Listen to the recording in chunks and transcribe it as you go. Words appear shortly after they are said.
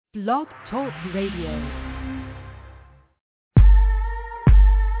Blog Talk Radio.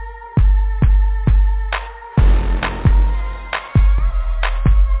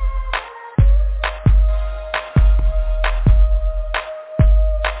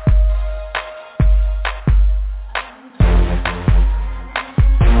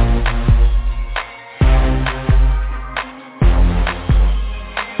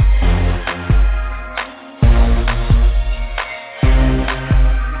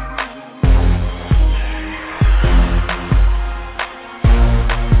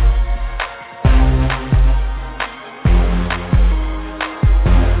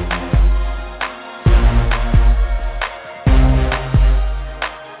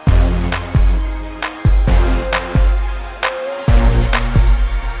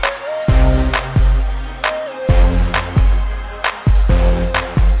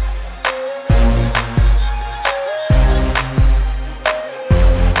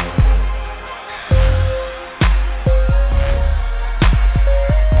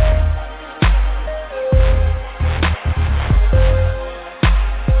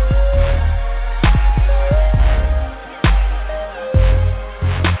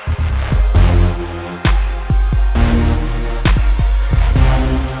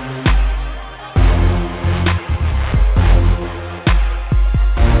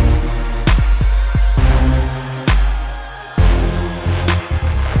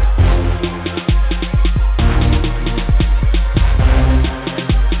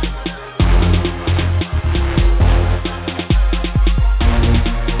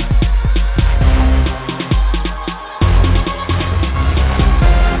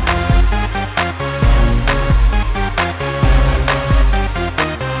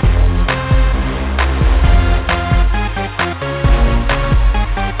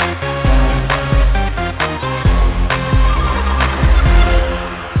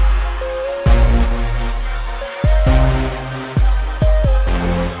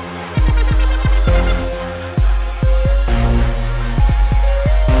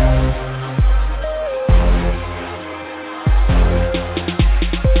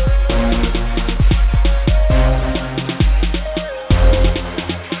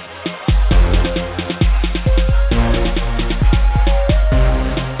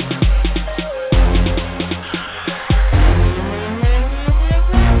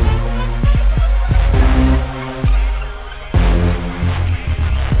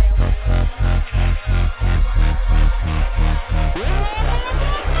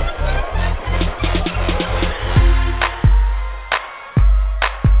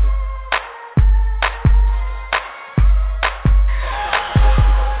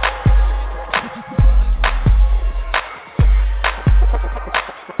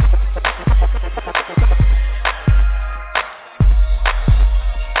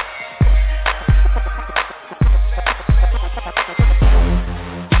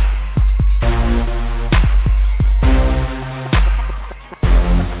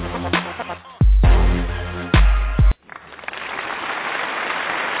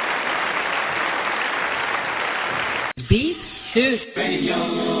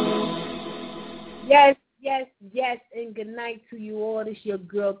 Yes, and good night to you all. This your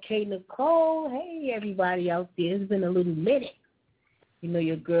girl, K. Nicole. Hey, everybody out there. It's been a little minute. You know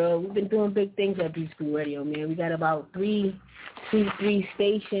your girl. We've been doing big things at B School Radio, man. We got about three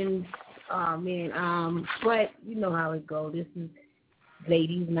stations, man. But you know how it goes. This is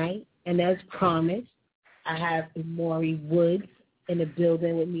ladies' night, and as promised, I have Emaurie Woods in the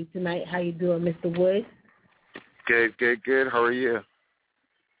building with me tonight. How you doing, Mr. Woods? Good. How are you?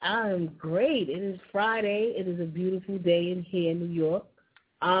 I'm great. It is Friday. It is a beautiful day in here in New York.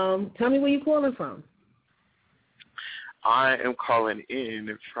 Tell me where you're calling from. I am calling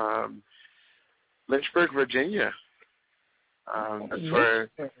in from Lynchburg, Virginia. That's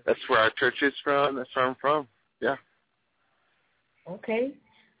where our church is from. That's where I'm from. Yeah. Okay.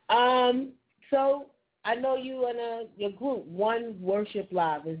 So I know you and your group, One Worship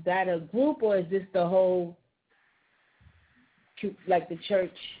Live. Is that a group or is this the whole, like the church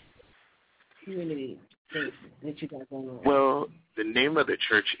community that you got going on? Well, the name of the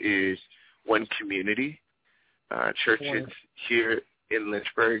church is One Community. Church is here in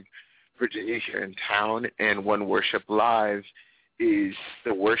Lynchburg, Virginia, here in town, and One Worship Live is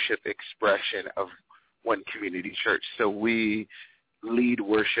the worship expression of One Community Church. So we lead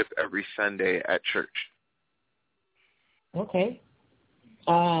worship every Sunday at church. Okay.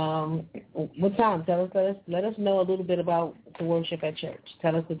 What time? Let us know a little bit about the worship at church.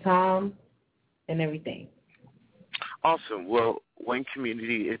 Tell us the time and everything. Awesome. Well, One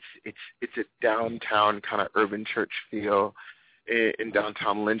Community, it's a downtown kind of urban church feel. in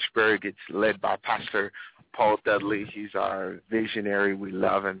downtown Lynchburg. It's led by Pastor Paul Dudley. He's our visionary. We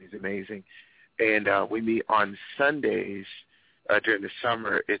love him. He's amazing. And we meet on Sundays during the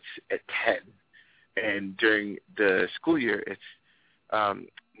summer. It's at 10. And during the school year, it's 9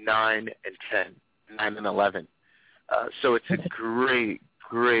 and 10, 9 and 11. So it's a great,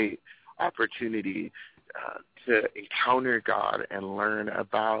 great opportunity to encounter God and learn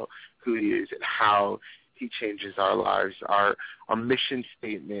about who he is and how he changes our lives. Our mission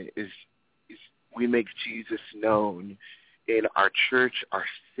statement is we make Jesus known in our church, our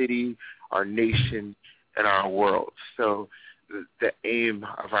city, our nation, and our world. So the aim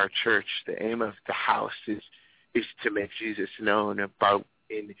of our church, the aim of the house is to make Jesus known about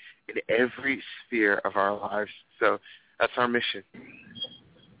in every sphere of our lives. So that's our mission.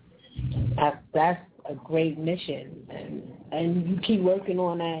 That's a great mission, and you keep working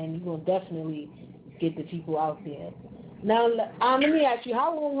on that, and you're going to definitely get the people out there. Now, let me ask you,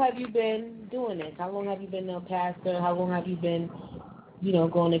 how long have you been doing this? How long have you been a pastor? How long have you been,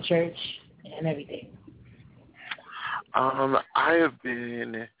 going to church and everything? I've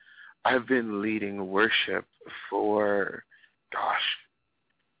been leading worship for,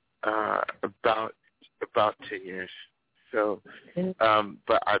 about 10 years. So,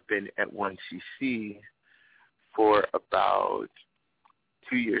 but I've been at 1CC for about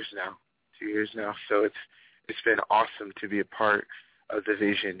 2 years now. So it's been awesome to be a part of the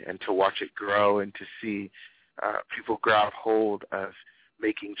vision and to watch it grow and to see people grab hold of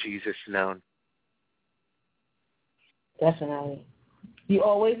making Jesus known. Definitely. You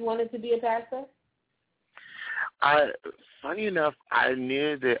always wanted to be a pastor? Funny enough, I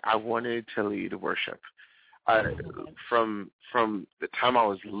knew that I wanted to lead worship. From the time I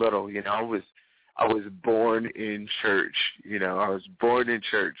was little, I was born in church. I was born in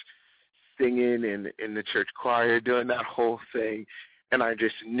church, singing in the church choir, doing that whole thing, and I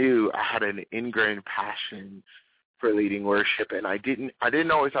just knew I had an ingrained passion for leading worship, and I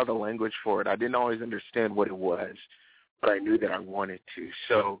didn't always have the language for it. I didn't always understand what it was, but I knew that I wanted to.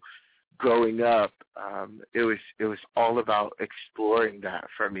 So growing up, it was all about exploring that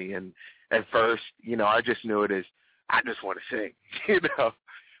for me. And at first, I just knew it as I just want to sing,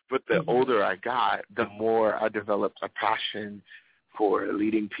 But the older I got, the more I developed a passion for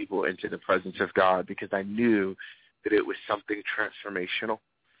leading people into the presence of God because I knew that it was something transformational.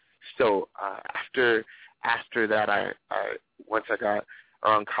 So after that, I once I got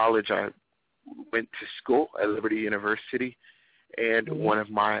around college, I went to school at Liberty University, and one of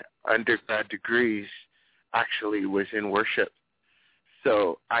my undergrad degrees actually was in worship.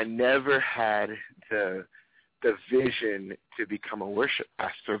 So I never had the vision to become a worship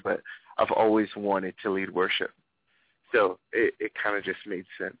pastor, but I've always wanted to lead worship. So it kind of just made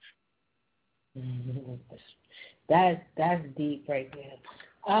sense. That's deep right there.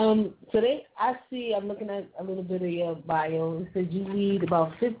 I'm looking at a little bit of your bio. It says you lead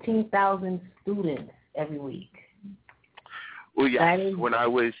about 15,000 students every week. Well, yeah. When I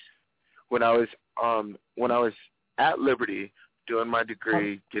was at Liberty doing my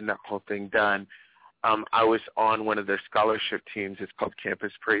degree, getting that whole thing done, I was on one of their scholarship teams. It's called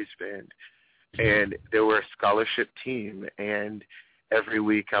Campus Praise Band, and there were a scholarship team, and every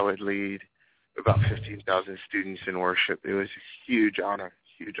week I would lead about 15,000 students in worship. It was a huge honor.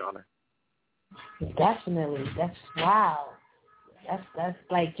 Definitely. That's wow. That's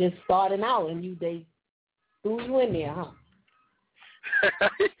like just starting out, and they threw you in there, huh?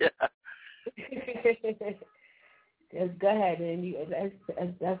 Yeah. Yes, go ahead, and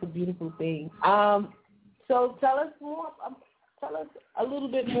that's a beautiful thing. So tell us a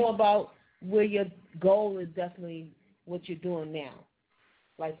little bit more about where your goal is. Definitely what you're doing now.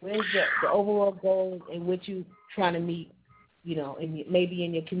 Like, where's the overall goal and what you trying to meet? Maybe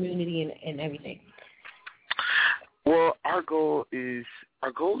in your community and everything. Well, our goal is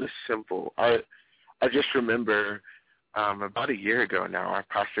simple. I just remember about a year ago now, our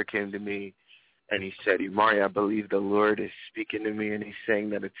pastor came to me and he said, "Emaurie, I believe the Lord is speaking to me and he's saying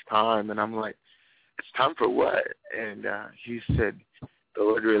that it's time." And I'm like, "It's time for what?" And he said, "The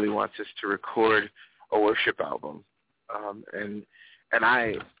Lord really wants us to record a worship album." And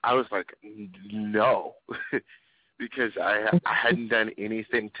I was like, "No." Because I hadn't done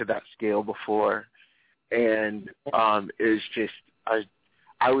anything to that scale before, and it was just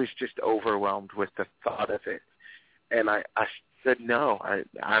I was just overwhelmed with the thought of it, and I said no, I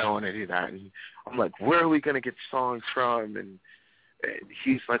don't want to do that. And I'm like, where are we going to get songs from? And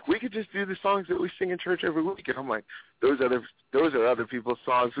he's like, we could just do the songs that we sing in church every week. And I'm like, those are other people's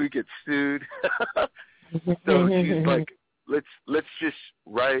songs. We get sued. So he's like, let's just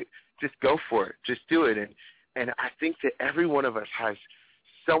go for it, just do it. And I think that every one of us has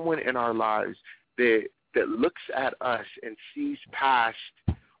someone in our lives that looks at us and sees past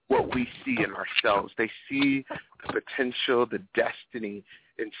what we see in ourselves. They see the potential, the destiny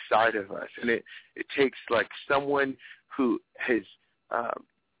inside of us. And it takes like someone who has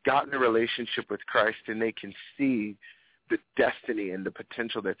gotten a relationship with Christ, and they can see the destiny and the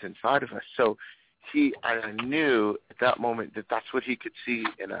potential that's inside of us. So I knew at that moment that that's what he could see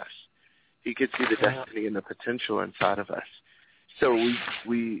in us. He could see the destiny and the potential inside of us. So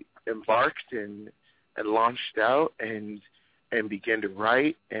we embarked and launched out and began to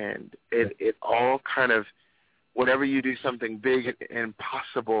write, and it all kind of, whenever you do something big and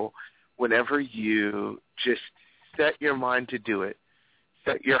possible, whenever you just set your mind to do it,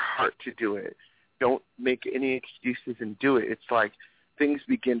 set your heart to do it, don't make any excuses and do it, it's like things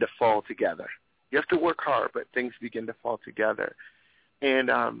begin to fall together. You have to work hard, but things begin to fall together. And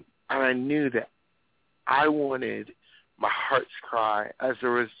I knew that I wanted my heart's cry as a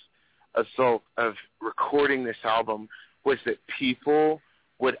result of recording this album was that people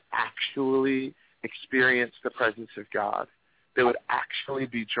would actually experience the presence of God. They would actually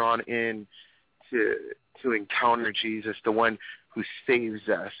be drawn in to encounter Jesus, the one who saves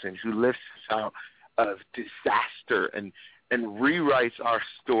us and who lifts us out of disaster and rewrites our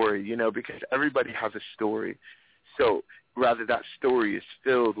story, you know, because everybody has a story. So rather that story is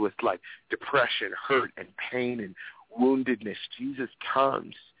filled with like depression, hurt, and pain and woundedness. Jesus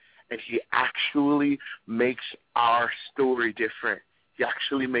comes and he actually makes our story different. He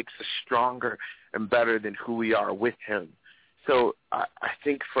actually makes us stronger and better than who we are with him. So I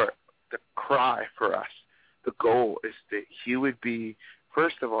think for the cry for us, the goal is that he would be,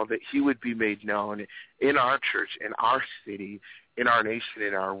 first of all, that he would be made known in our church, in our city, in our nation,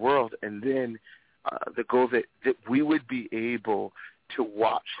 in our world, and then the goal that we would be able to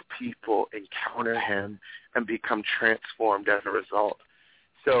watch people encounter him and become transformed as a result.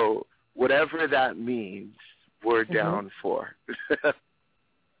 So whatever that means, we're down for.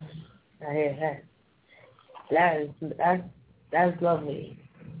 I hear that. That's lovely.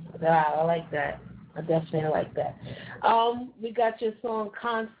 I like that. I definitely like that. We got your song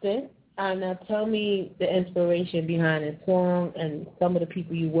 "Constant." Now tell me the inspiration behind the song and some of the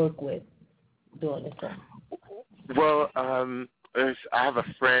people you work with doing the song. Well, I have a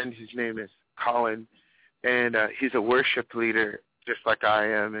friend. His name is Colin, and he's a worship leader just like I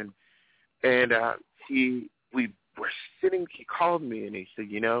am. And we were sitting. He called me and he said,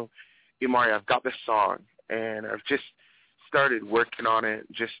 "You know, Emaurie, I've got this song, and I've just started working on it,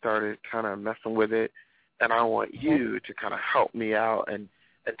 just started kind of messing with it, and I want you to kind of help me out and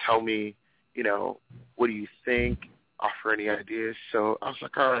tell me, you know, what do you think, offer any ideas." So I was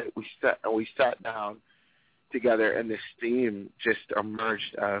like, all right, we sat down together, and this theme just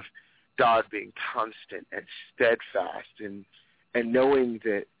emerged of God being constant and steadfast, and knowing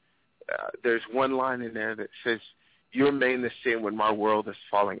that there's one line in there that says, "You remain the same when my world is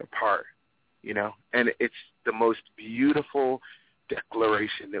falling apart," you know, and it's the most beautiful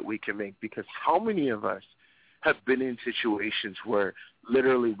declaration that we can make, because how many of us have been in situations where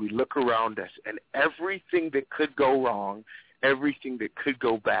literally we look around us and everything that could go wrong, everything that could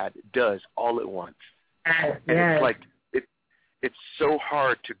go bad does all at once. And it's like it's so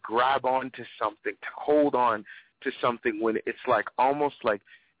hard to grab onto something, to hold on to something when it's like almost like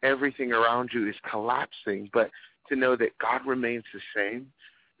everything around you is collapsing, but to know that God remains the same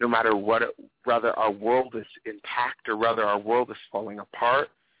no matter what, whether our world is intact or whether our world is falling apart.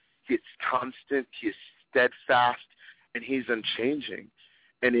 He's constant, he is steadfast, and he's unchanging.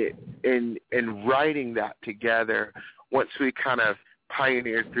 And in writing that together, once we kind of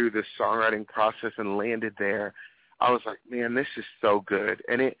pioneered through the songwriting process and landed there, I was like, man, this is so good.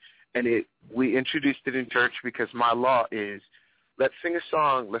 And we introduced it in church because my law is, let's sing a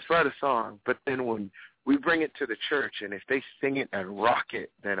song, let's write a song, but then when we bring it to the church, and if they sing it and rock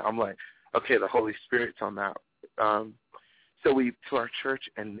it, then I'm like, okay, the Holy Spirit's on that. So we to our church,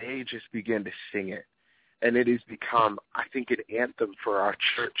 and they just begin to sing it, and it has become, I think, an anthem for our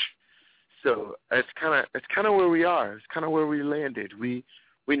church. So it's kind of where we are. It's kind of where we landed. We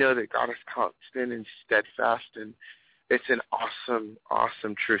know that God is constant and steadfast, and it's an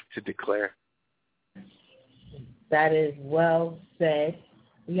awesome truth to declare. That is well said.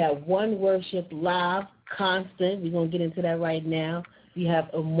 We have One Worship Live, Constant. We're going to get into that right now. We have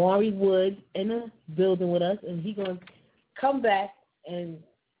Emaurie Woods in the building with us, and he's going to come back and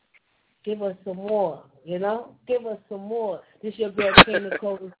give us some more, you know? Give us some more. This your girl, Kay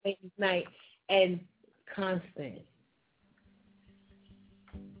Nicole, ladies night, and Constant.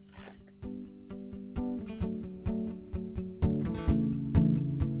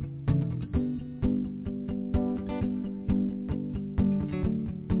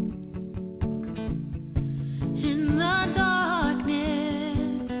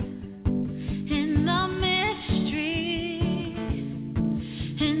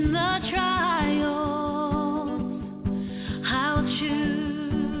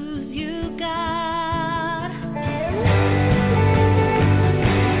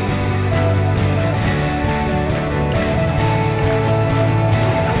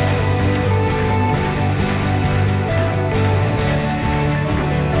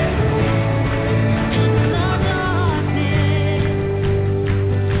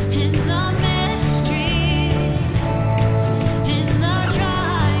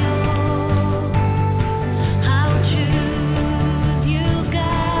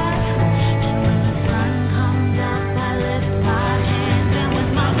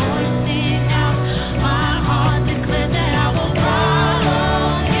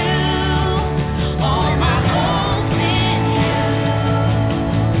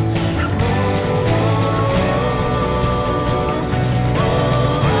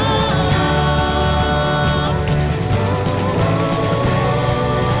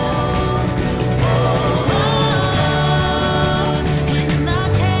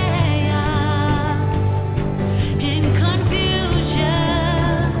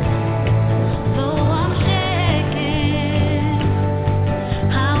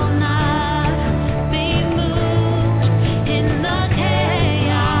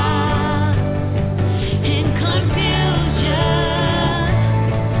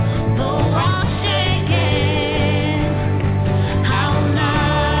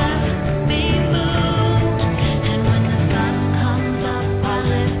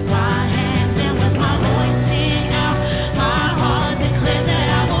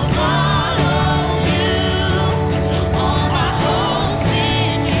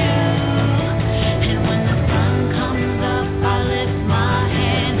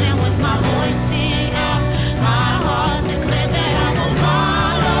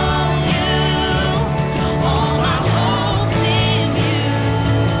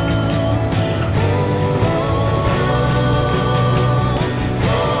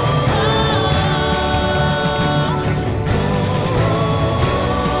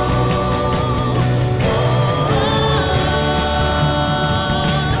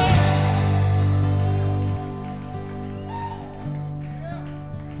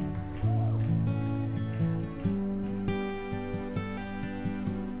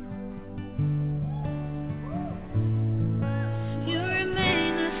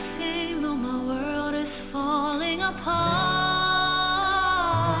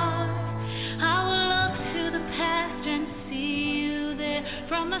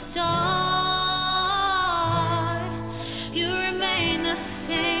 the start. You remain the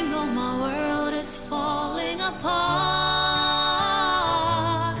same, though my world is falling apart.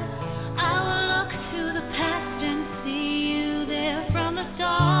 I will look to the past and see you there from the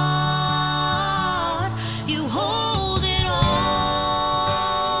start. You hold it all.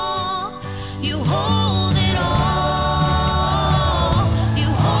 You hold it all. You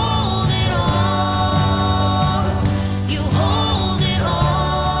hold it all. You hold it all.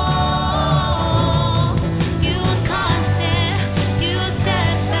 You are constant. You are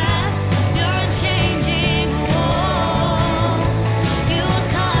steadfast. You're unchanging. You are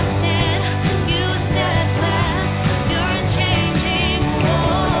constant. You are steadfast. You're unchanging.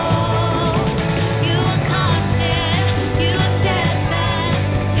 You are constant. You are steadfast.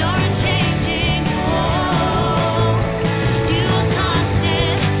 You're unchanging. You are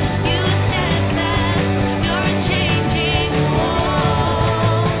constant. You are steadfast. You're unchanging.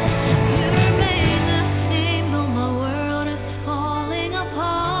 You remain the same, though my world is falling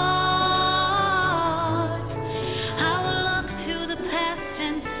apart. I will look to the past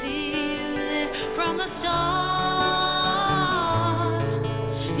and see you there from the start.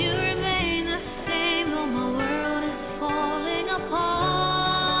 You remain the same, though my world is falling apart.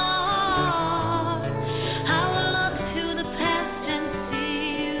 I will look to the past and see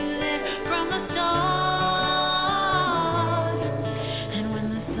you there from the start. And when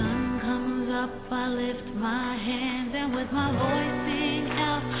the sun comes up, I lift my hands, and with my voice sing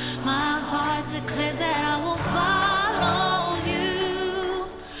out, my heart declares that I will follow you.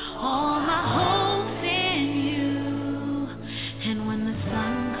 All my hope's in you. And when the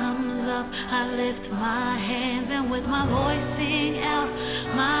sun comes up, I lift my hands, and with my voice sing out,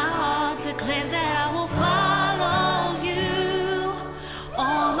 my heart declares that I will follow you.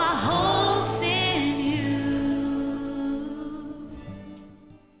 All my hope's in you.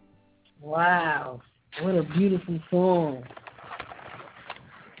 Wow. What a beautiful song.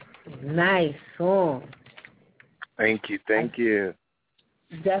 Nice song. Thank you. Thank you.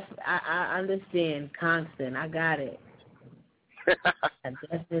 I understand. Constant. I got it. I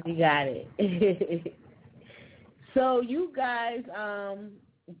definitely got it. So you guys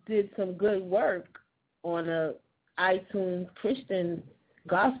did some good work on the iTunes Christian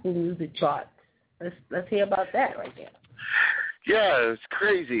gospel music chart. Let's hear about that right there. Yeah, it was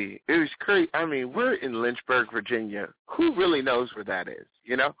crazy. It was crazy. I mean, we're in Lynchburg, Virginia. Who really knows where that is,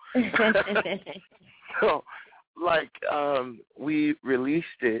 you know? So, like, we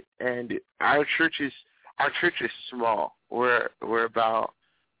released it, and our church is small. We're about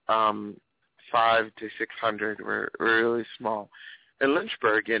 500 to 600. We're really small in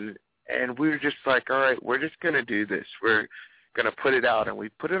Lynchburg, and we were just like, all right, we're just gonna do this. We're gonna put it out, and we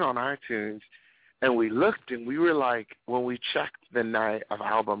put it on iTunes. And we looked, and we were like, when we checked the night of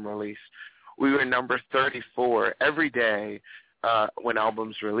album release, we were number 34. Every day when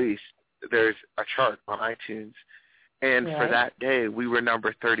albums release, there's a chart on iTunes. And for that day, we were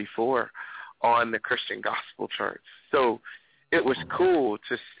number 34 on the Christian gospel charts. So it was cool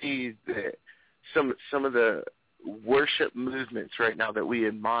to see that some of the worship movements right now that we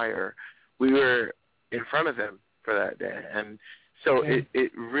admire, we were in front of them for that day. And so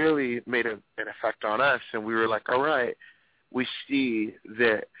it really made an effect on us, and we were like, all right, we see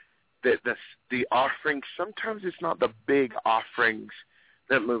that the offerings, sometimes it's not the big offerings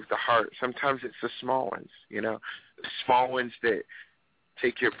that move the heart. Sometimes it's the small ones, you know, the small ones that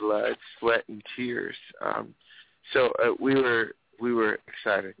take your blood, sweat, and tears. So we were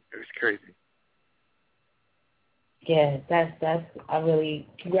excited. It was crazy. Yeah, that's I really,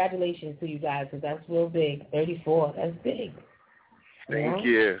 congratulations to you guys, because that's real big. 34, that's big. Thank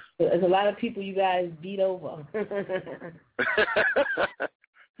you. There's a lot of people you guys beat over.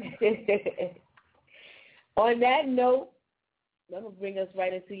 On that note, I'm going to bring us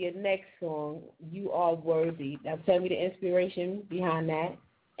right into your next song, You Are Worthy. Now tell me the inspiration behind that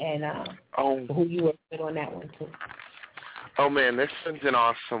and who you worked with on that one too. Oh, man, this one's an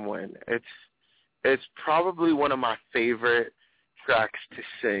awesome one. It's probably one of my favorite tracks to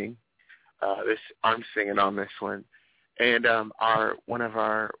sing. I'm singing on this one. And one of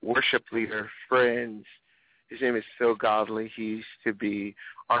our worship leader friends, his name is Phil Godley. He used to be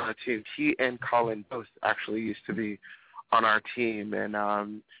on our team. He and Colin both actually used to be on our team.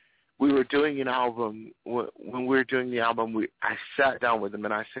 And we were doing an album. When we were doing the album, I sat down with him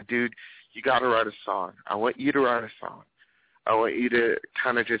and I said, dude, you got to write a song. I want you to write a song. I want you to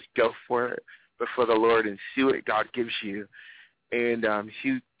kind of just go for it before the Lord and see what God gives you. And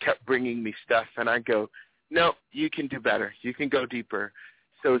he kept bringing me stuff, and I go, no, you can do better. You can go deeper.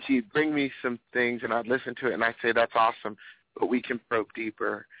 So he'd bring me some things, and I'd listen to it, and I'd say, that's awesome, but we can probe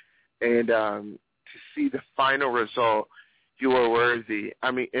deeper. And to see the final result, you are worthy.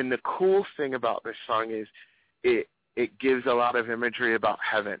 I mean, and the cool thing about this song is it gives a lot of imagery about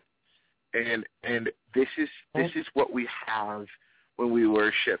heaven. And this is what we have when we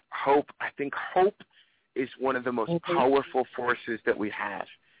worship. Hope, I think hope is one of the most powerful forces that we have.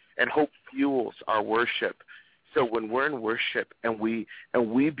 And hope fuels our worship. So when we're in worship and we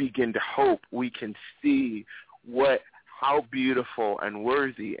begin to hope, we can see how beautiful and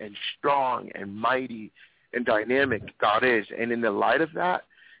worthy and strong and mighty and dynamic God is. And in the light of that,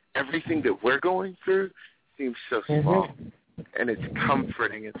 everything that we're going through seems so small. And it's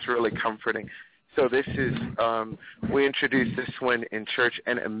comforting. It's really comforting. So this is, we introduced this one in church,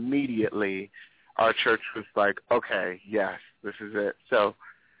 and immediately our church was like, okay, yes, this is it. So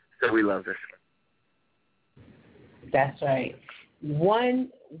we love this one. That's right. One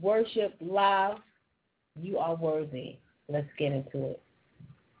worship live, you are worthy. Let's get into it.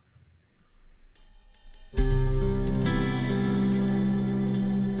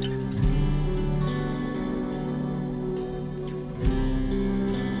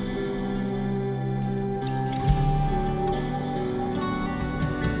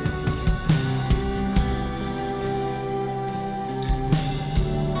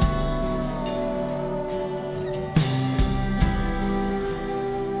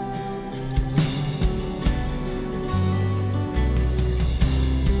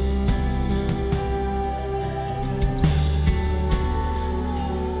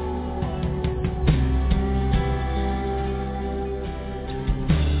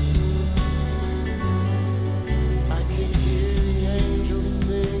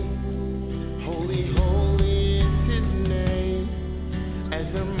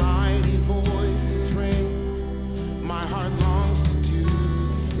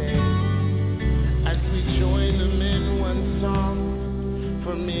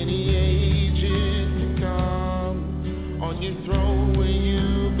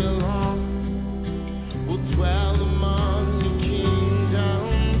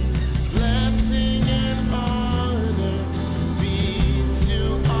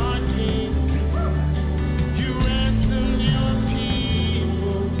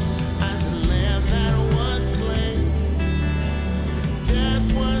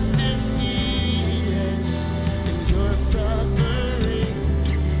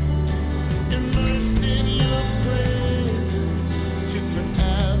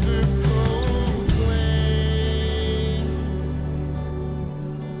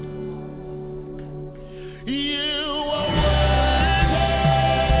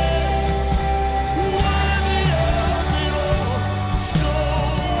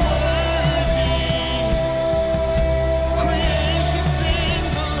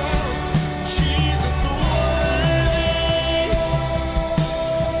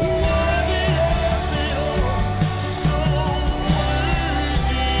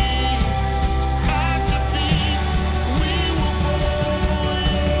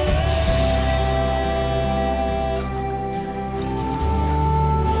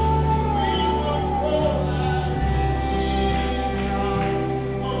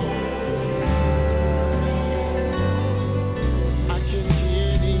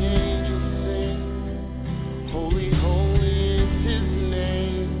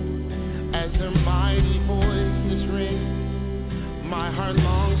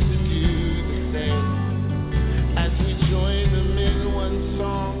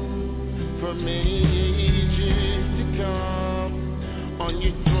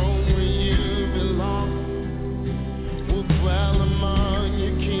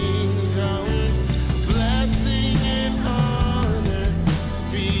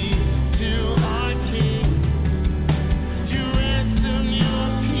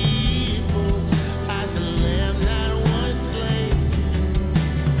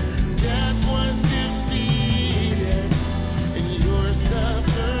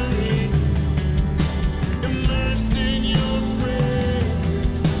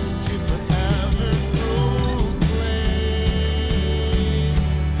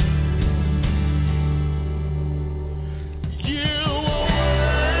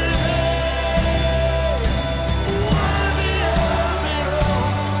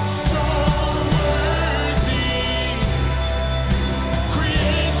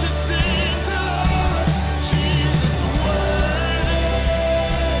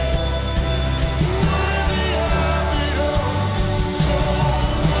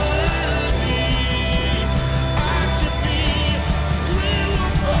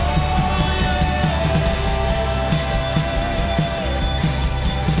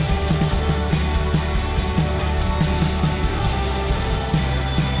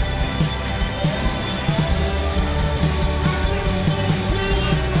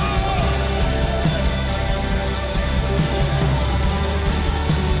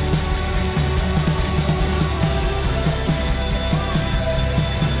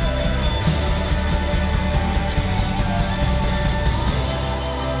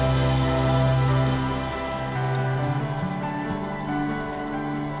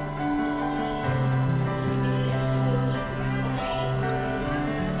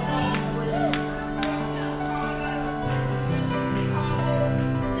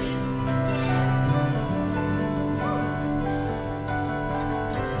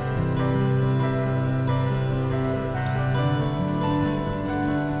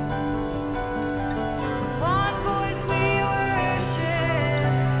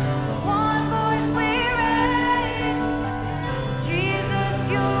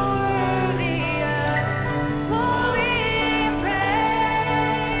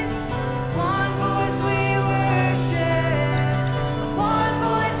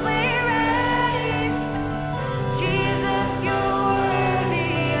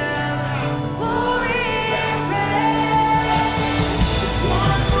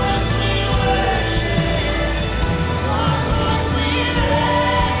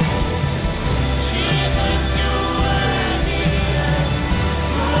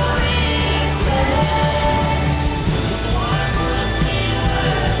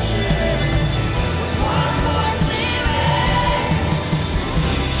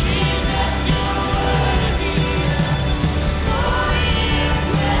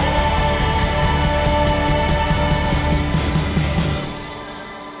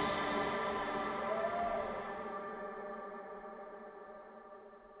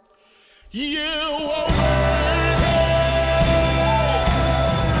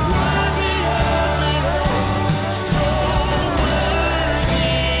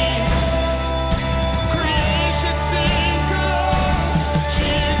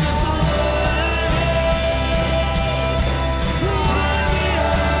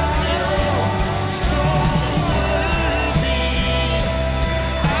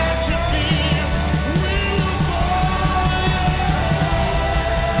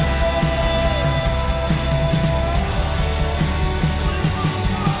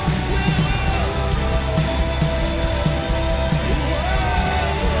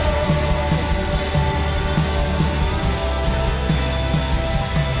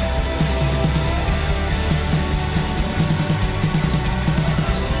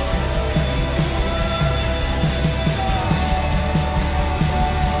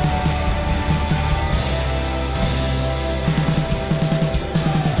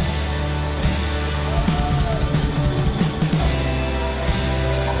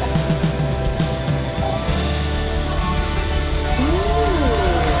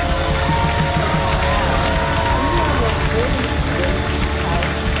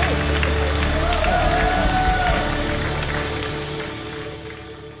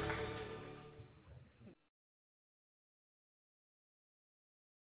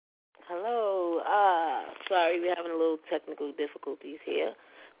 Hello. Sorry, we're having a little technical difficulties here.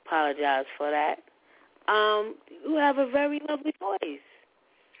 Apologize for that. You have a very lovely voice.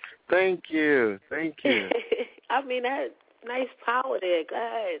 Thank you. I mean, that nice power there. Go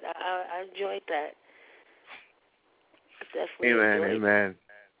ahead. I enjoyed that. Definitely. Amen.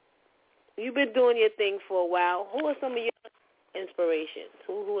 You've been doing your thing for a while. Who are some of your inspirations?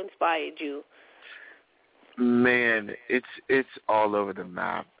 Who inspired you? Man, it's all over the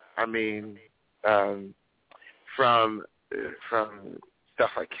map. I mean, from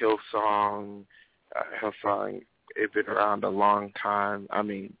stuff like Hillsong, it's been around a long time. I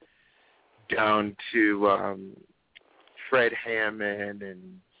mean, down to Fred Hammond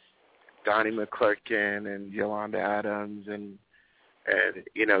and Donnie McClurkin and Yolanda Adams and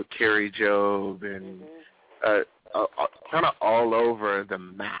Carrie Job and kind of all over the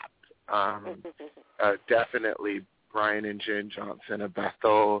map. Definitely Brian and Jen Johnson of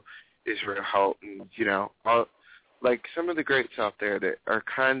Bethel, Israel Houghton, like some of the greats out there that are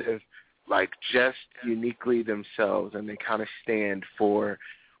kind of like just uniquely themselves, and they kind of stand for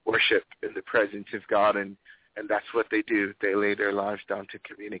worship in the presence of God, and that's what they do. They lay their lives down to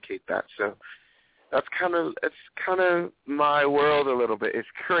communicate that. So it's kind of my world a little bit. It's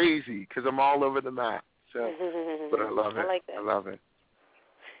crazy because I'm all over the map. So, but I love it. I like that. I love it.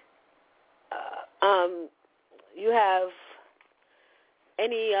 You have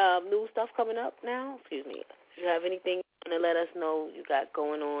any new stuff coming up now? Excuse me. Do you have anything you want to let us know you got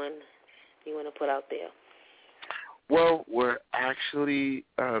going on you want to put out there? Well, we're actually,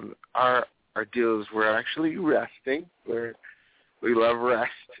 our deal is we're actually resting. We love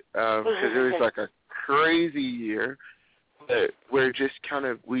rest because it was like a crazy year. But we're just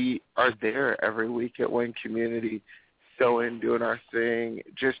we are there every week at One Community, sewing, doing our thing,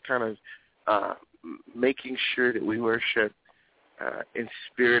 just kind of making sure that we worship in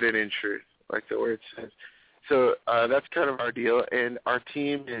spirit and in truth, like the word says. So that's kind of our deal. And our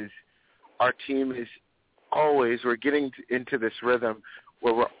team is always, we're getting into this rhythm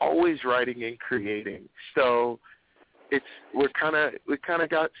where we're always writing and creating. So we kind of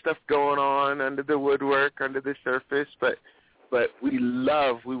got stuff going on under the woodwork, under the surface, but we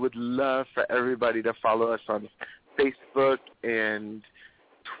would love for everybody to follow us on Facebook and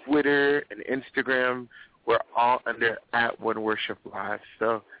Twitter and Instagram. We're all under @OneWorshipLive.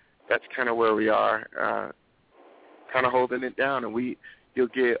 So that's kind of where we are, kind of holding it down, and you'll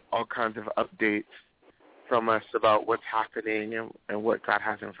get all kinds of updates from us about what's happening and what God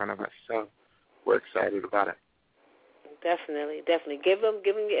has in front of us. So we're excited about it. Definitely. Give them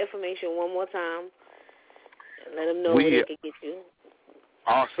your information one more time. And let them know where they can get you.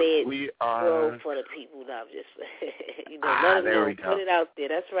 Awesome. Say it we are for the people. Now, just let them know. Put it out there.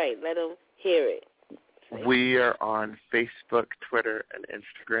 That's right. Let them hear it. We are on Facebook, Twitter, and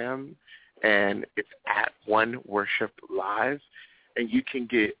Instagram, and it's @OneWorshipLive. And you can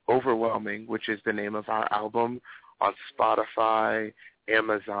get Overwhelming, which is the name of our album, on Spotify,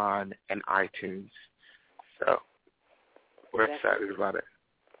 Amazon, and iTunes. So we're excited about it.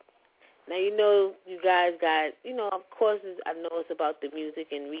 Now, you guys got, of course, I know it's about the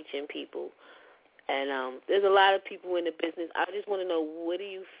music and reaching people. And there's a lot of people in the business. I just want to know, what do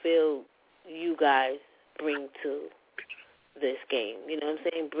you feel you guys bring to this game? You know what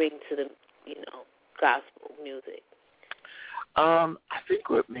I'm saying? Bring to the, gospel music. I think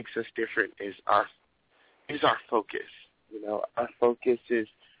what makes us different is our focus. Our focus is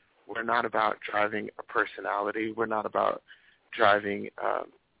we're not about driving a personality. We're not about driving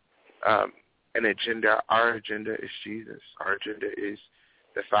an agenda. Our agenda is Jesus. Our agenda is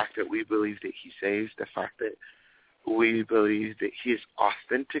the fact that we believe that he saves, the fact that we believe that he has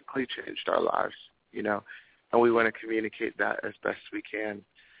authentically changed our lives, and we want to communicate that as best we can.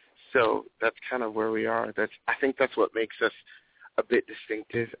 So that's kind of where we are. I think that's what makes us a bit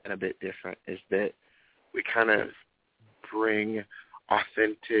distinctive and a bit different, is that we kind of bring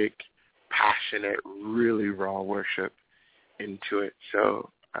authentic, passionate, really raw worship into it. So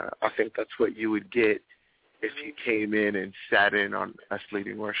I think that's what you would get if you came in and sat in on us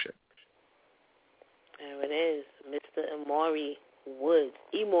leading worship. There it is, Mr. Emaurie Woods.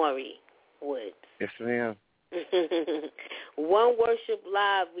 Emaurie Woods. Yes, ma'am. One Worship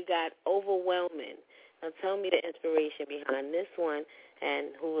Live, we got Overwhelming. Now tell me the inspiration behind this one,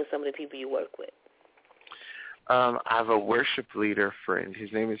 and who are some of the people you work with? I have a worship leader friend.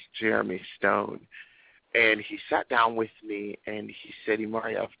 His name is Jeremy Stone. And he sat down with me and he said,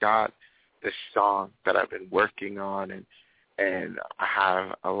 Emaurie, I've got this song that I've been working on, and I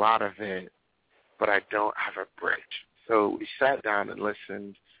have a lot of it, but I don't have a bridge. So we sat down and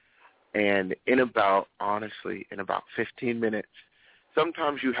listened, and in about 15 minutes,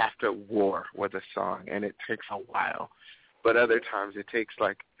 sometimes you have to war with a song, and it takes a while. But other times it takes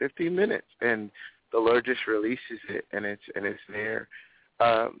like 15 minutes, and the Lord just releases it, and it's there.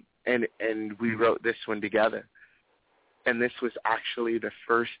 And we wrote this one together. And this was actually the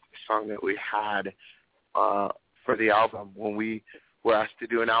first song that we had for the album. When we were asked to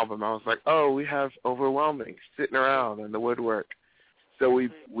do an album, I was like, oh, we have Overwhelming sitting around in the woodwork. So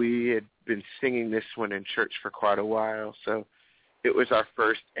we had been singing this one in church for quite a while. So it was our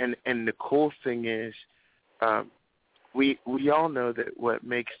first. And the cool thing is, we all know that what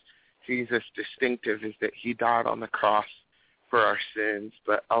makes Jesus distinctive is that he died on the cross for our sins.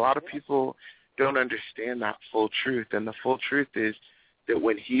 But a lot of people don't understand that full truth. And the full truth is that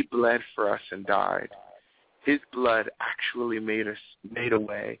when he bled for us and died, his blood actually made a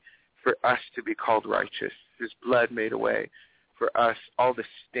way for us to be called righteous. His blood made a way for us, all the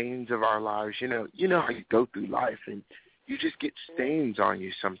stains of our lives. You know how you go through life and you just get stains on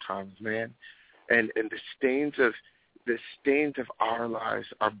you sometimes, man. And the stains of our lives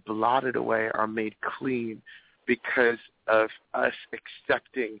are blotted away, are made clean because of us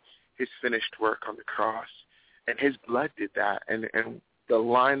accepting his finished work on the cross. And his blood did that. And the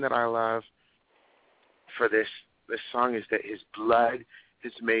line that I love for this song is that his blood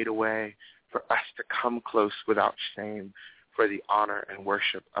has made a way for us to come close without shame for the honor and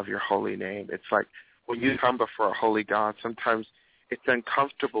worship of your holy name. It's like when you come before a holy God, sometimes it's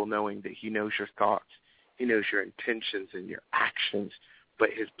uncomfortable knowing that he knows your thoughts. He knows your intentions and your actions, but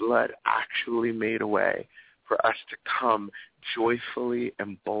his blood actually made a way for us to come joyfully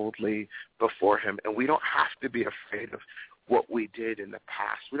and boldly before him. And we don't have to be afraid of what we did in the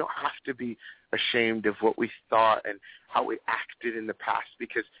past. We don't have to be ashamed of what we thought and how we acted in the past,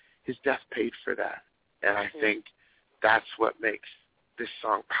 because his death paid for that. And I think that's what makes this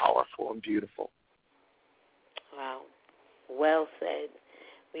song powerful and beautiful. Wow. Well said.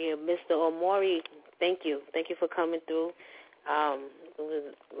 Mr. Emaurie, thank you. Thank you for coming through. It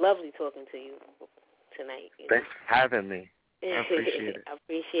was lovely talking to you tonight. Thanks for having me. I appreciate it. I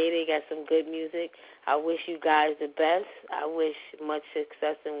appreciate it. Got some good music. I wish you guys the best. I wish much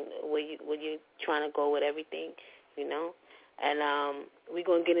success in where you're trying to go with everything, And we're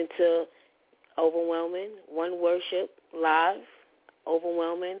going to get into Overwhelming, One Worship, live,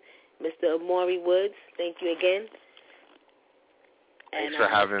 Overwhelming. Mr. Emaurie Woods, thank you again. Thanks for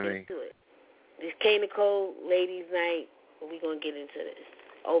having me. This K. Nicole Ladies Night, we're going to get into this.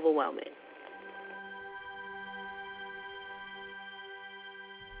 Overwhelming.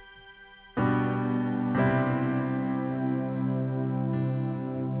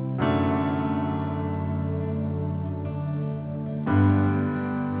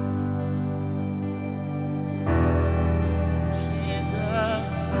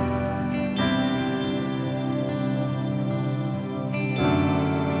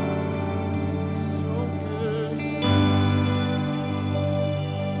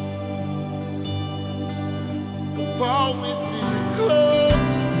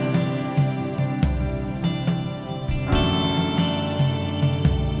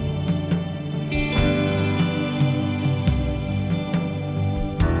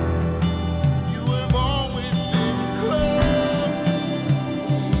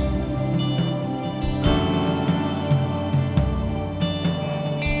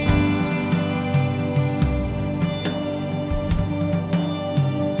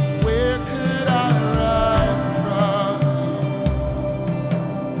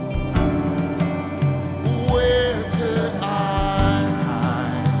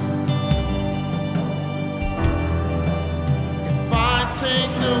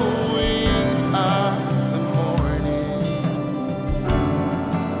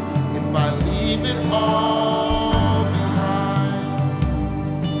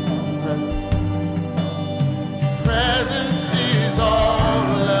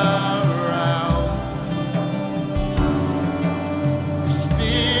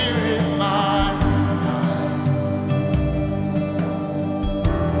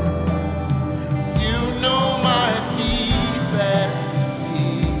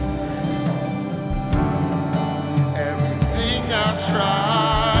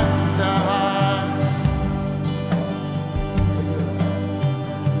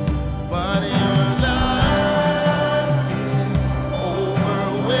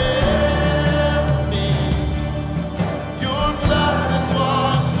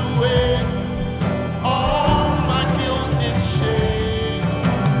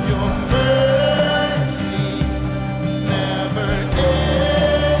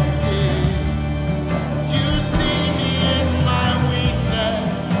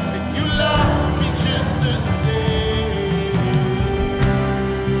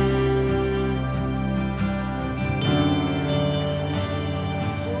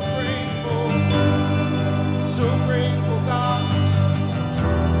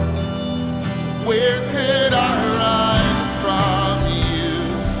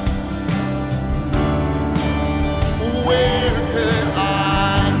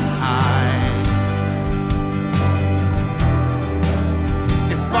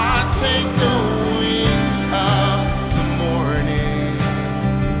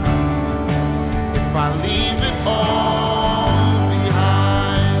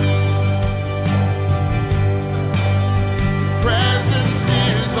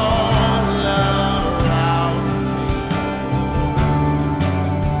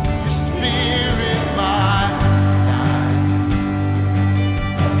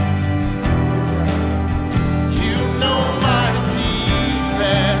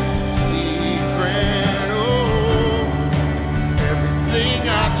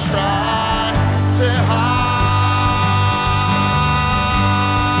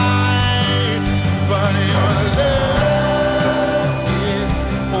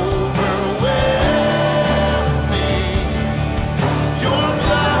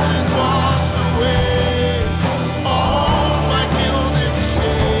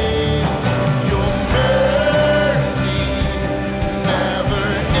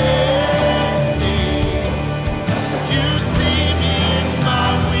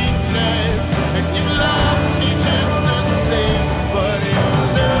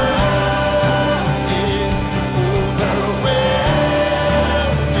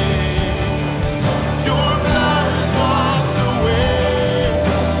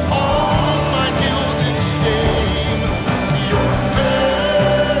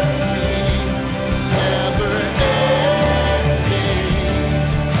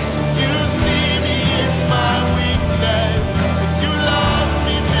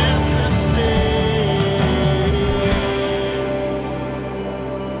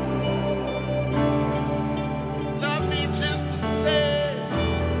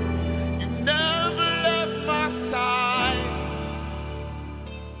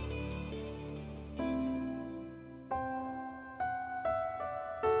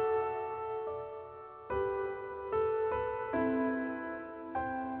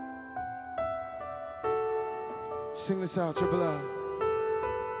 Sing this out, Triple L.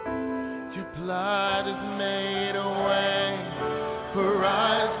 Your blood has made a way for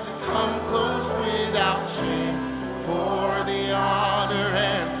us to come close without shame, for the honor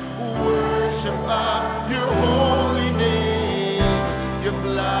and worship of your holy name. Your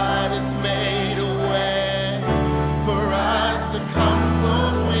blood has made a way for us to come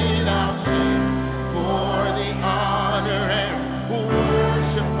close without shame, for the honor and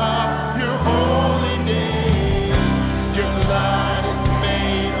worship of your holy name. Your blood has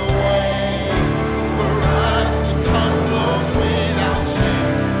made a way for us to come close without shame,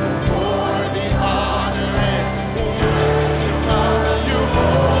 for the honor and worship of your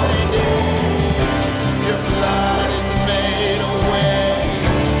holy name. Your blood has made a way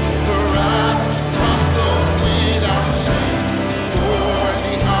for us to come close without shame, for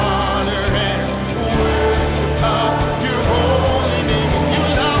the honor and worship of your holy name. You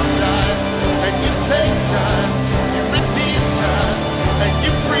loved us and you saved us, you redeemed us and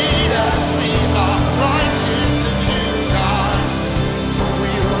you freed us. We are righteous in you, God. We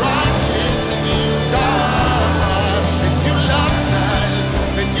are righteous in you, God. And you loved us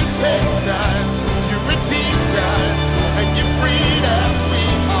and you saved us, you redeemed us and you freed us. We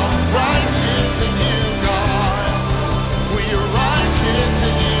are righteous in you, God. We are righteous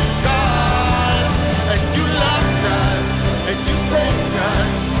in you, God. And you loved us and you saved us,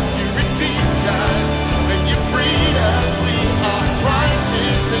 you redeemed us and you freed us. We are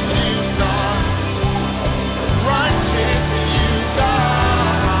righteous in you, God. Righteous in you,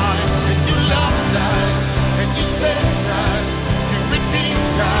 God. And you loved us and you saved us, you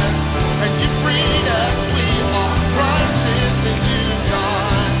redeemed us and you freed us. We are righteous in you,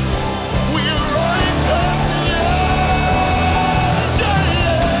 God. We are righteous in you.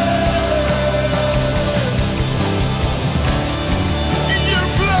 In your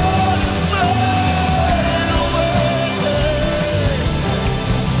blood is made a way.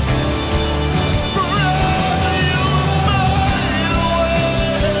 Forever you made a way.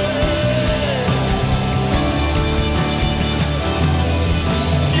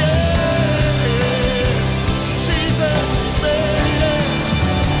 Yeah, Jesus made it.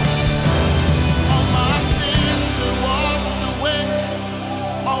 All my sins are washed away,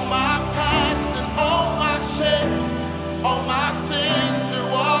 all my past and all my shame, all my sins are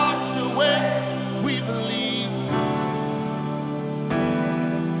washed away. We believe.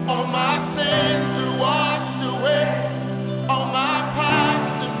 All my sins are washed away, all my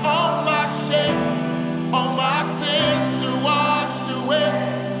past and all my shame, all my sins are washed away.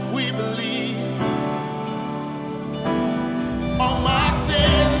 We believe. All my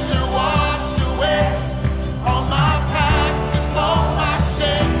sins are washed away, all my past and all my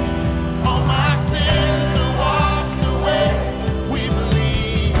shame, all my sins are washed away. We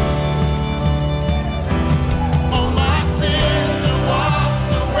believe. All my sins are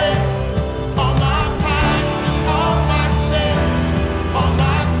washed away, all my past and all my shame, all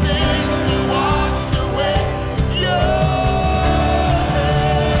my sins are washed away. Yeah.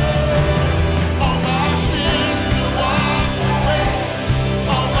 All my sins are washed away,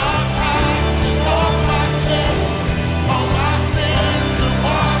 all my past and all my shame, all my sins are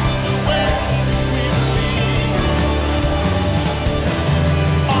washed away. We believe.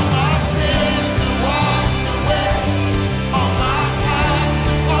 All my sins are washed away, all my past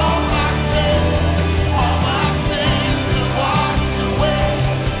and all my shame, all my sins are washed away.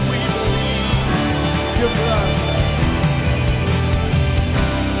 We believe. Your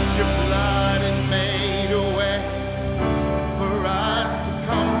blood has made a way for us to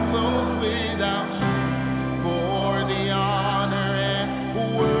come close without shame, for the honor and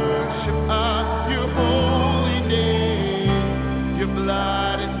worship of your holy name. Your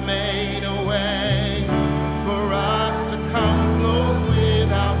blood has made a way for us to come close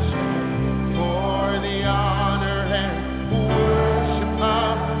without shame, for the honor and worship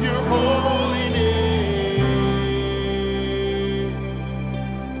of your holy name.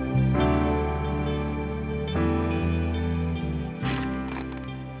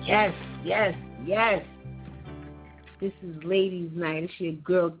 Yes, yes, yes. This is Ladies Night. It's your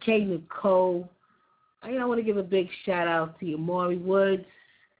girl, K. Nicole. I want to give a big shout out to Emaurie Woods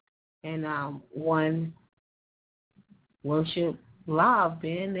and One Worship Live,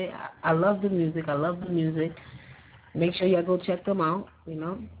 man. I love the music. Make sure y'all go check them out, you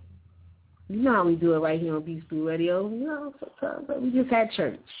know. You know how we do it right here on Beast Blue Radio. You know, sometimes we just had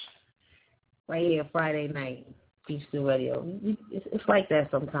church right here Friday night. Beast Blue Radio. It's like that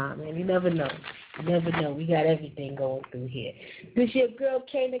sometimes, man. You never know. We got everything going through here. This your girl,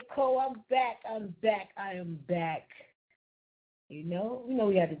 K. Nicole. I'm back. I am back. You know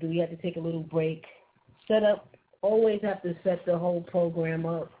we have to do. We have to take a little break, set up always have to set the whole program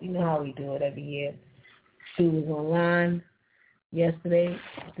up. You know how we do it every year. She was online yesterday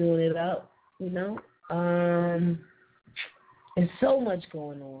doing it up, you know. There's so much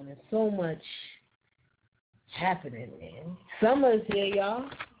going on. There's so much happening, man. Summer's here, y'all.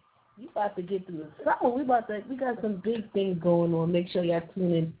 We about to get through the summer. We got some big things going on. Make sure y'all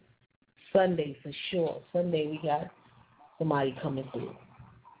tune in Sunday for sure. Sunday we got somebody coming through,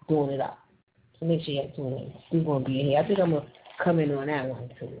 doing it up. So make sure y'all tune in. We're gonna be in here. I think I'm gonna come in on that one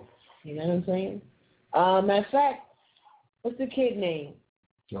too. You know what I'm saying? Matter of fact, what's the kid name?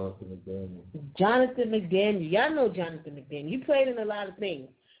 Jonathan McDaniel. Jonathan McDaniel. Y'all know Jonathan McDaniel. He played in a lot of things,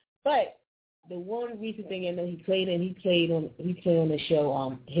 but the one recent thing I know he played on the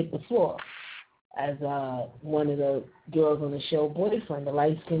show Hit the Floor as one of the girls on the show boyfriend, the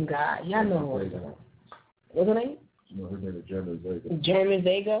light skinned guy. Y'all know him. What's her name? No, her name is German Vega. German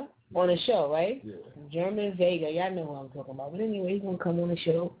Vega on the show, right? Yeah. German Vega. Y'all know who I'm talking about. But anyway, he's gonna come on the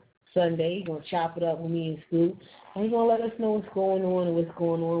show Sunday. He's gonna chop it up with me and Scoop. And he's gonna let us know what's going on and what's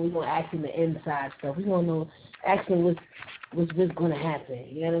going on. We're gonna ask him the inside stuff. We're gonna ask him what's gonna happen.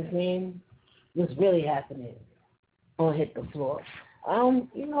 You know what I'm saying? What's really happening on Hit the Floor.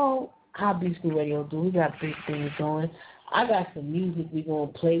 You know how B School Radio do. We got big things going. I got some music we gonna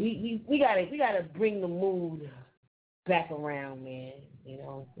play. We gotta bring the mood back around, man. You know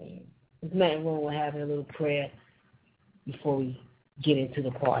what I'm saying? There's nothing wrong with having a little prayer before we get into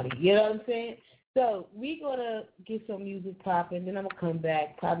the party. You know what I'm saying? So we gonna get some music popping, then I'm gonna come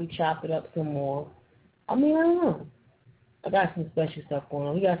back, probably chop it up some more. I mean, I don't know. I got some special stuff going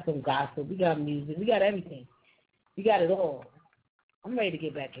on. We got some gossip. We got music. We got everything. We got it all. I'm ready to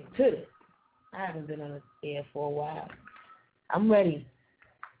get back into this. I haven't been on the air for a while. I'm ready.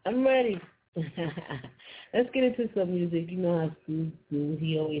 Let's get into some music. You know how Steve do.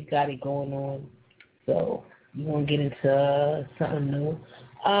 He always got it going on. So we're going to get into something new.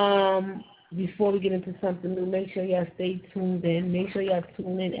 Before we get into something new, make sure y'all stay tuned in. Make sure y'all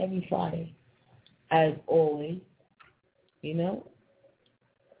tune in every Friday, as always. You know,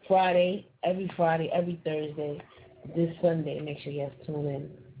 every Friday, every Thursday, this Sunday, make sure you guys tune in.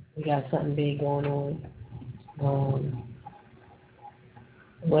 We got something big going on.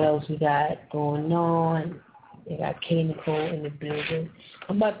 What else we got going on? We got K. Nicole in the building.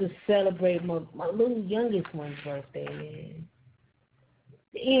 I'm about to celebrate my little youngest one's birthday, man.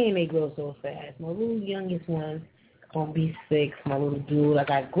 Damn, they grow so fast. My little youngest one's going to be 6, my little dude. I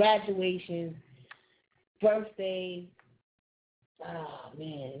got graduations, birthdays. Oh,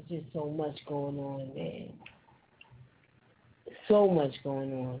 man, it's just so much going on, man. So much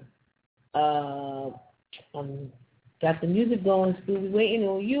going on. Got the music going, still waiting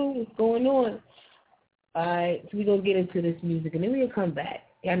on you. What's going on? All right, so we're going to get into this music, and then we'll come back.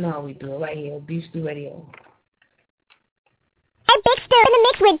 Y'all know how we do it right here on Beach Stew Radio. Big Stir in the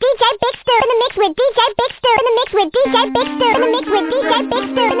mix with DJ Big Stir in the mix with DJ Big Stir in the mix with DJ Big Stir in the mix with DJ Big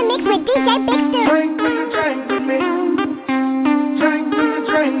Stir in the mix with DJ Big Stir. Drink with me. Drink with me. Drink with me.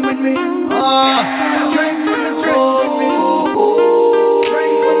 Drink with me.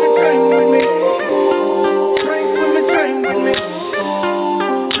 Drink with me. Drink with me. Drink with me. Drink with me.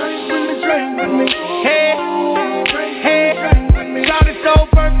 Drink with me. Drink with me. Hey, shot is so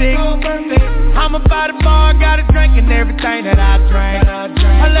perfect. I'm about a bar, got a drink and everything that I drank.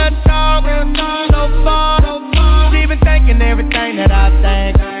 I let talk so far, even thinking everything that I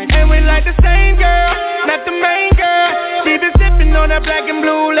think. And we like the same girl, not the main girl. She been sipping on that black and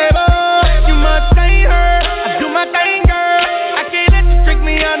blue label. You must say her, I do my thing, girl. I can't let you trick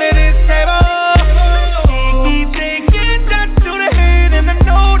me under this table. She keeps taking shots to the head, and I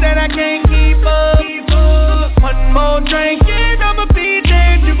know that I can't keep up. One more drink and I'ma be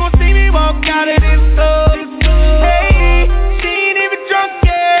dead. You gon' see me walk out of this club. Hey, she ain't even drunk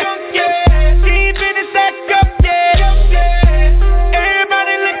yet. She ain't finished that cup yet.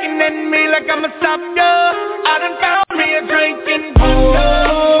 Everybody looking at me like I'm a softer. I done found me a drinking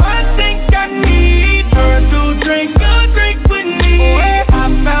partner. I think I need her to drink a drink with me. I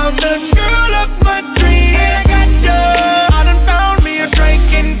found the girl of my dreams. I got you. I done found me a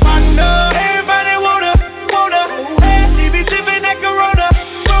drinking partner. Everybody wanna. Hey, she be sipping that Corona.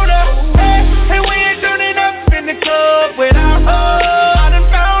 Hey, and we ain't turning up in the club without her. I done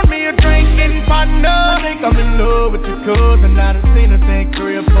found me a drinking partner. I think I'm in love with your cousin. I done seen her take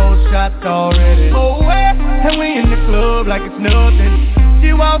 3 or 4 shots already. Oh, and we in the club like it's nothing.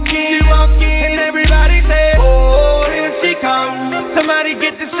 She walk in, and everybody say, oh, here she comes. Somebody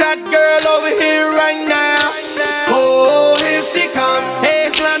get the shot girl over here right now. Oh, here she comes. Hey,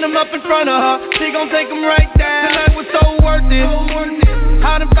 line them up in front of her. She gon' take them right down. Tonight was so worth it.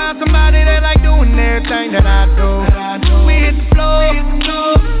 I done found somebody that like doing their everything that I do. We hit the floor,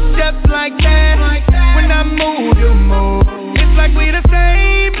 just like that. When I move, you move. It's like we the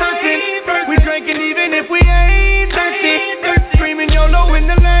same person. We drinking even if we ain't thirsty. Screaming YOLO in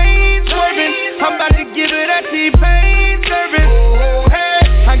the lane, swerving. I'm about to give her that T-Pain service.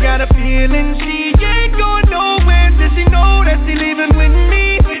 Hey, I got a feeling she ain't going nowhere till she know that she leaving with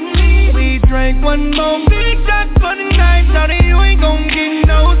me. We drank one more big shot for the night. Shawty, you ain't gon' get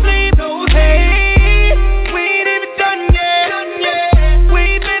no sleep. Hey, we ain't even done yet. We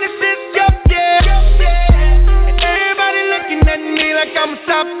ain't finished this up yet. Everybody looking at me like I'm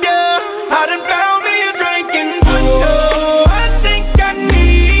stop, yeah. I done found me a drinking window. I think I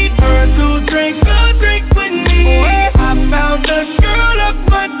need her to drink with me. I found the girl of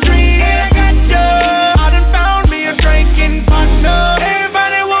my dreams. I got you. I done found me a drinking partner.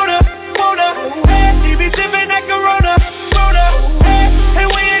 Everybody wanna, hey, she be sipping that Corona, hey, and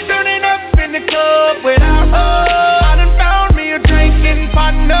we ain't turning up in the club without her. I done found me a drinking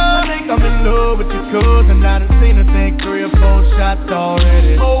partner. I think I'm in love with your cousin. I done seen her take 3 or 4 shots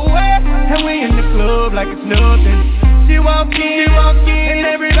already. Oh, hey, and we in the club like it's nothing. She walk in, and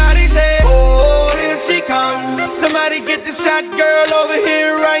everybody say, oh, here she comes. Somebody get the shot girl over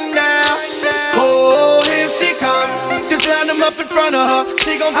here right now. Oh, here she comes. Just line them up in front of her.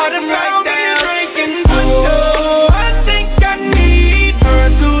 She gon' put them right down. Oh, I think I need her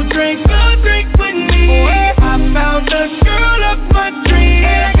to drink with me. I found the girl of my dreams.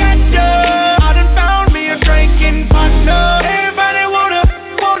 I got you. I done found me a drinking partner. Everybody wanna,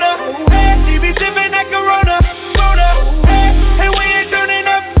 hey, she be sipping that Corona, hey, and we ain't turning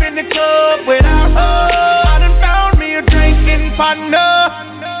up in the club without her. I done found me a drinking partner.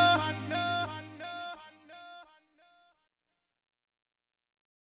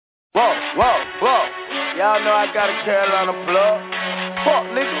 Whoa. Y'all know I got a Carolina plug. Fuck,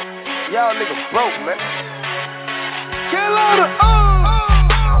 nigga. Y'all niggas broke, man. Carolina,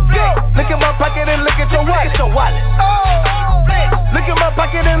 go. Look at my pocket and look at your wallet. Look at my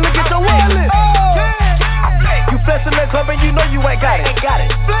pocket and look at your wallet. You flexing that club and you know you ain't got it.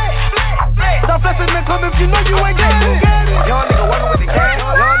 Stop flexing that club if you know you ain't got it. Young nigga walking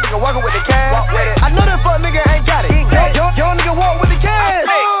with the cash. I know that fuck nigga ain't got it. Young nigga walk with the cash.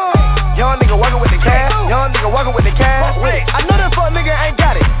 Young nigga walking with the cash. I know that fuck nigga ain't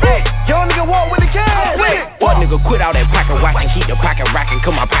got it. Young nigga walk with the cash. What nigga quit all that pocket watching, keep the pocket rocking,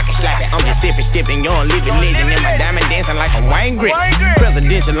 cause my pocket slapping. I'm just sipping, young living legend, and my diamond dancing like a wine grip.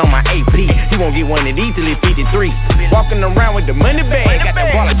 Presidential on my AP, you won't get one of these till it's 53. Walking around with the money bag, got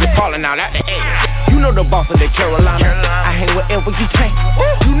that baller just falling out the egg. You know the boss of the Carolina, I hang wherever you can.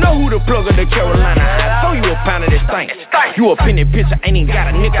 You know who the plug of the Carolina, I throw you a pound of this thing. You a penny pitcher, ain't even got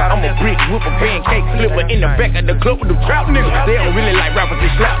a nigga. I'm a brick with a pancake flipper in the back of the club with the trap niggas. They don't really like rappers,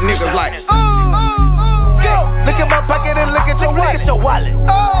 they slap niggas like. Look at my pocket and look at your wallet. Look at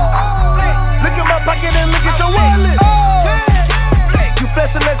my pocket and look at your wallet. You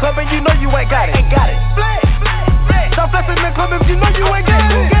flexing that club and you know you ain't got it. Stop flexing that club if you know you ain't got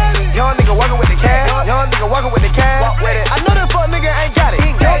it. Young nigga walking with the cash. I know that fuck nigga ain't got it.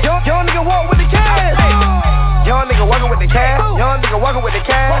 Young nigga walk with the cash. Young nigga walking with the cash. I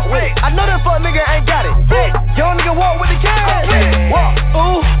know that fuck nigga ain't got it. Young nigga walk with the cash.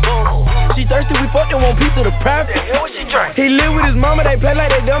 Ooh. She thirsty, we fucked and want piece of the profit. He live with his mama, they play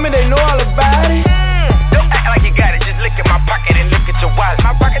like they dumb and they know all about it. Don't act like you got it, just look at my pocket and look at your wallet.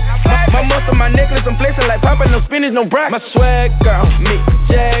 My pocket's flat. My muscle, my necklace, I'm flexing like poppin', no spinach, no bracket. My swag girl, Mick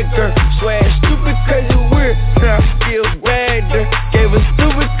Jagger. Swag stupid cause you weird, now still wagged her. Gave her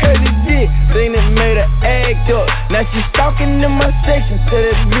stupid cause you did, thing that made her act up. Now she stalking in my section, tell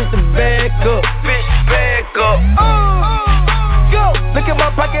that bitch to back up. Bitch, back up. Go. Look at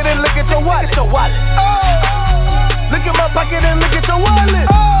my pocket and look at your wallet. Look at my pocket and look at your wallet.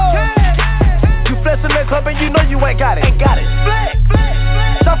 You flexing that club and you know you ain't got it.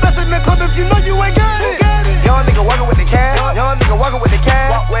 Stop flexing that club if you know you ain't got it. Young nigga walking with the cash. I know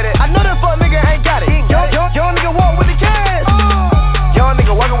that fuck nigga ain't got it. Young nigga walk with the cash. Young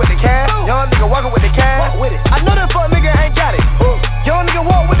nigga walking with the cash. I know that fuck nigga ain't got it. Young nigga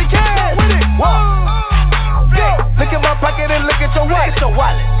walk with the cash. Look at my pocket and look at your wallet.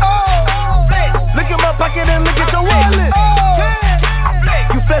 Look at my pocket and look at your wallet.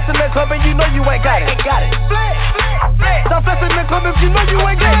 You flexing that club and you know you ain't got it. Stop flexing that club if you know you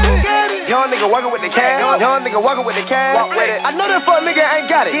ain't got it. Young nigga walking with the cash. I know that fuck nigga ain't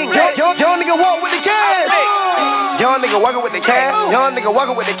got it. Young nigga walk with the cash. Young nigga walking with the cash. I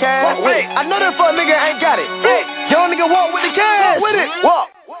know that fuck nigga ain't got it. Young nigga walk with the cash. Walk.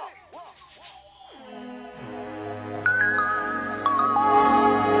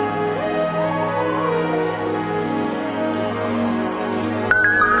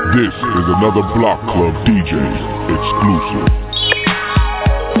 This is another Block Club DJ exclusive.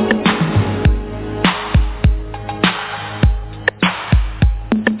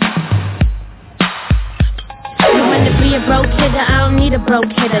 A broke hitter, I don't need a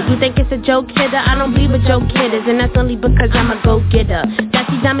broke hitter. You think it's a joke hitter? I don't believe with joke hitters, and that's only because I'm a go-getter.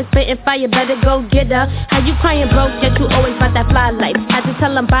 Dusty diamonds spitting fire, better go get her. How you crying broke, yet you always about that fly life? Had to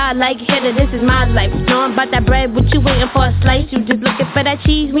tell them bye like hitter, this is my life. Know I'm about that bread, what you waiting for a slice? You just looking for that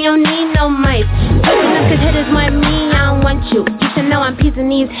cheese, we don't need no mice. Picking up cause hitters want me, I don't want you. You should know I'm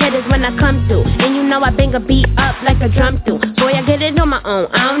piecing these hitters when I come through. And you know I bang a beat up like a drum through. Boy, I get it on my own,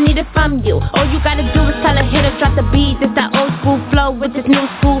 I don't need it from you. All you gotta do is tell a hitter, drop the beat. This that old school flow with this new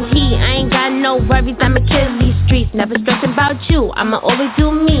school heat. I ain't got no worries, I'ma kill these streets. Never stressing about you, I'ma always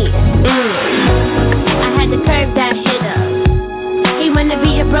do me. I had to curve that hitter. He wanna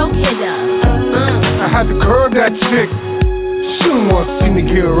be a broke hitter. I had to curve that chick. She don't wanna see me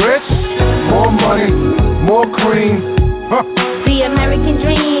get rich. More money, more cream. The American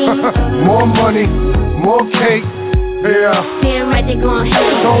dream. More money, more cake. Yeah. Damn right they gon'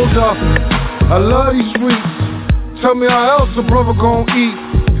 hate. Hold up, I love these streets. Tell me how else a brother gon' eat.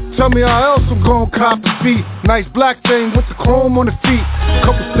 Tell me how else I'm gon' cop the beat. Nice black thing with the chrome on the feet.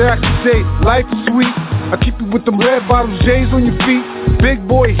 Couple stacks a day, life is sweet. I keep you with them red bottles, J's on your feet. Big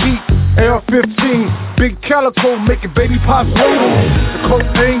boy heat, AR-15. Big calico, making baby pops wait on. The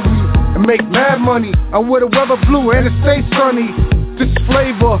coat angry and make mad money. I'm with the weather blue and it stays sunny. This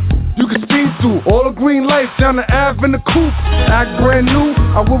flavor you can speed through. All the green lights down the Ave in the coupe. Act brand new,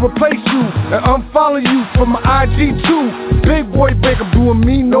 I will replace you and unfollow you from my IG too. Big boy Baker doing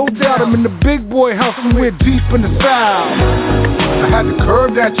me, no doubt. I'm in the big boy house and we're deep in the style. I had to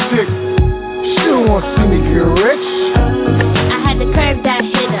curve that chick. She don't want to see me get rich. I had to curve that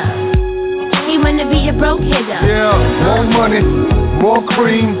hitter. He wanna be a broke hitter. Yeah, more money, more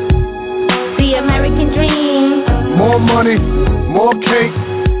cream. The American dream. More money, more cake.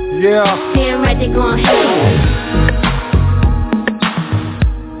 Yeah. Damn right they gon' hate.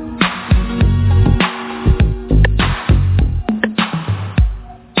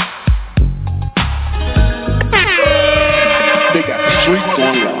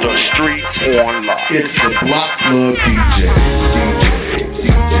 On lock. It's the Block Club DJ.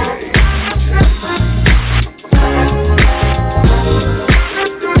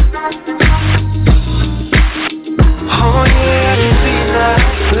 Oh yeah, I can see it now.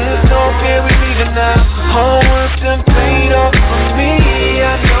 Lips don't care, we leaving now. Homework done paid off for me. I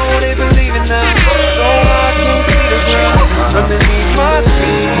know they believe it now. So I can see the ground underneath my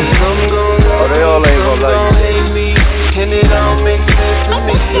feet. Some go love me, some gon' hate me, and it all makes sense to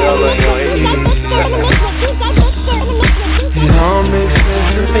me. It all makes sense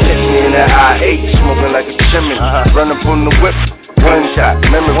to me. In that I-8, smoking like a chimney. Running from the whip, one shot.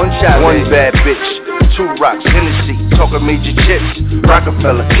 Remember, one bad bitch. 2 rocks, Hennessy, talking major chips.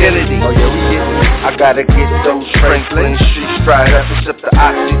 Rockefeller, Kennedy. Oh yeah, we get it. I gotta get those Franklin streets dried up, except the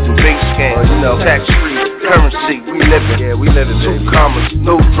oxy through base scans. You know, tax free currency, we living. Yeah, we living. 2 commas,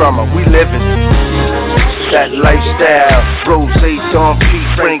 no drama, we living. That lifestyle, Rose, Don P,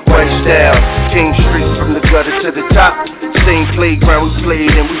 Frank White style. King Street from the gutter to the top. Same playground we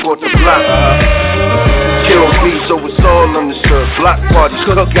played and we bought the block. Kill me, so it's all understood. Block parties,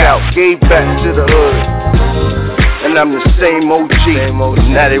 cookout, gave back to the hood. And I'm the same OG.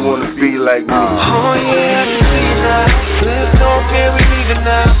 Now they wanna be like me. Oh yeah, I can see it now. Lips don't care, we leaving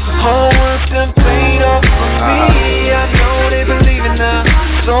now. Homework done paid off for me. I know they believe it now.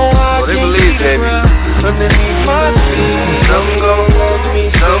 So I can see the ground underneath my feet. Some gon' love me,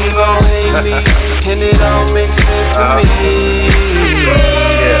 some gon' hate me, and it all makes sense to me.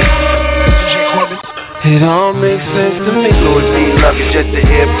 It all makes sense to me. Louis V luggage at the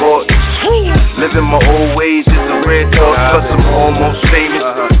airport. Living my old ways is a red dog, plus I'm almost famous.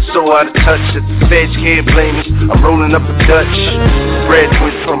 So out of touch that the feds can't blame us. I'm rolling up a Dutch. Bread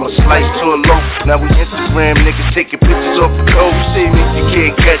went from a slice to a loaf. Now we Instagram niggas taking pictures off the coast. See me, you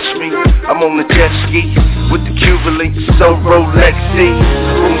can't catch me. I'm on the jet ski with the Cuban link, so Rolex C.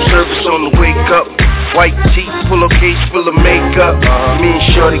 Room service on the wake up. White tee, pillowcase full of makeup. Me and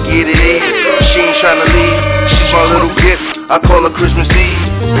Shorty get it in. She ain't tryna leave. She's my little gift. I call her Christmas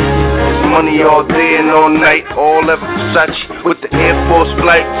Eve. It's money all day and all night. All ever Versace with the Air Force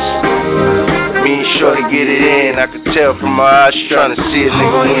flights. Me and Shorty get it in. I could tell from my eyes she tryna see a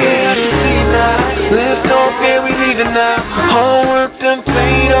nigga win. Oh yeah, I can see now. Lips don't care, we leaving now. Homework done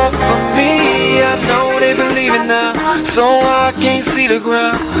paid off for me. I know they believe it now. So I can't see the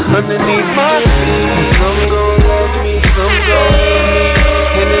ground underneath my feet. Some gon' love me, some gon' hate me,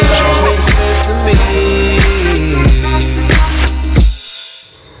 and it all makes sense to me.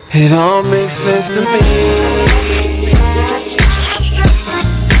 to be.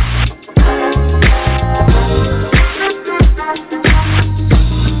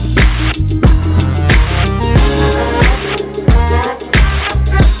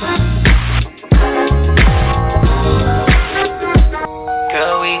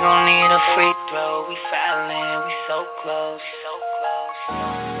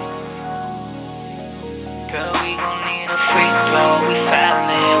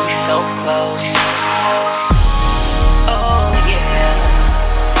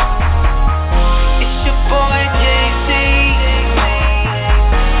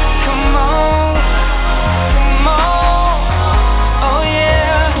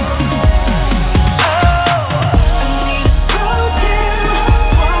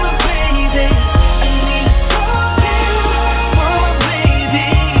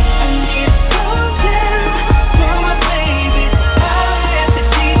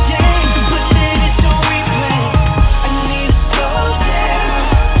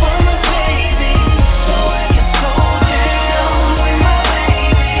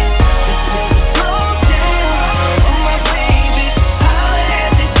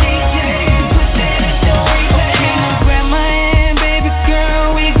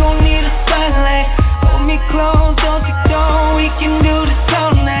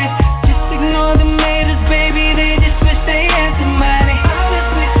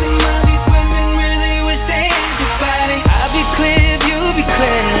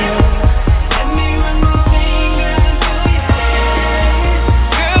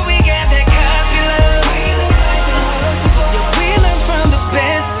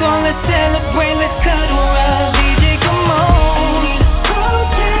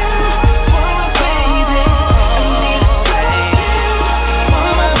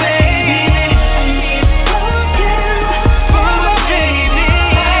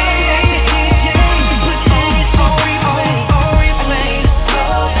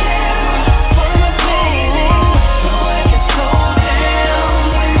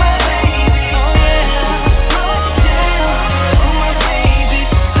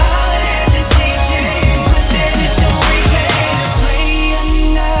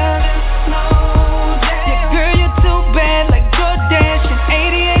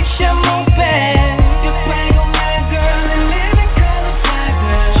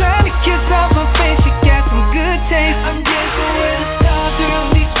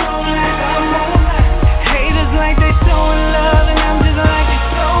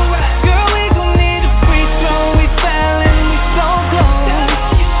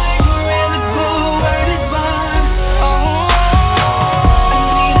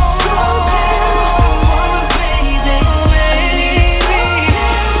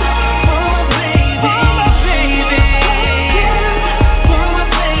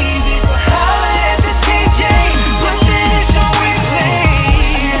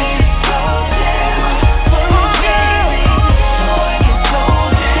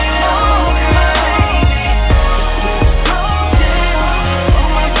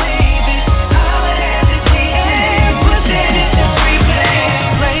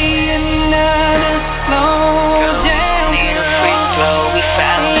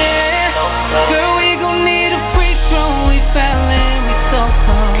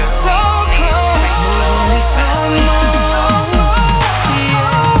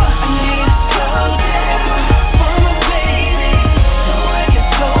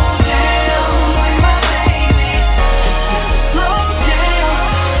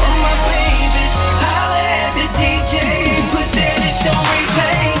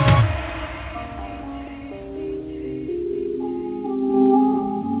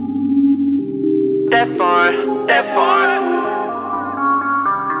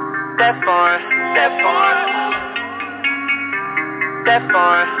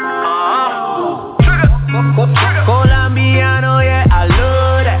 Colombiano, yeah, I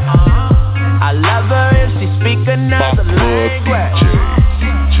love that. I love her if she speak another language.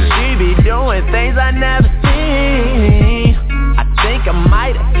 She be doing things I never seen. I think I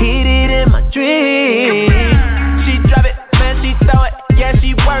might have hit it in my dream. She drop it, man, she throw it, yeah,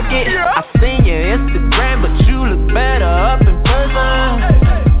 she work it. I seen your Instagram, but you look better up in person.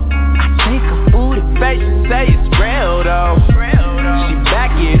 I take her booty face, she say it's real though. She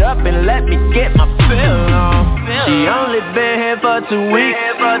back it up and let me get my fill on. She only been here for 2 weeks.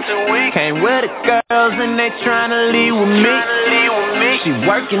 Came with the girls and they tryna leave with me. She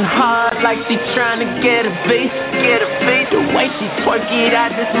working hard like she tryna get a beat. The way she twerk it, I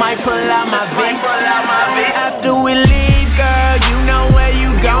just might pull out my V. After we leave, girl, you know where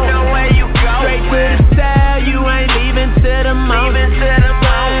you go. Straight to the cell, you ain't leaving to the moment.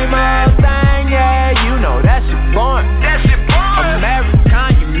 Same old thing, yeah.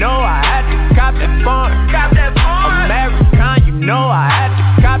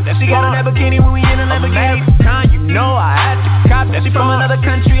 cop that. She got on that bikini when we in a Lamborghini. American, you know I had to cop that. She from another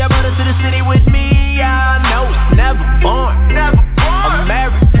country, I brought her to the city with me. I know it's never born.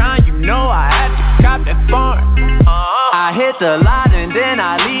 American, you know I had to cop that foreign. I hit the lot and then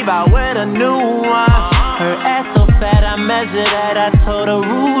I leave out with a new one. Her ass so fat I measured that, I told a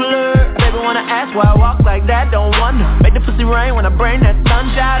ruler. Baby wanna ask why I walk like that, don't wonder. Make the pussy rain when I bring that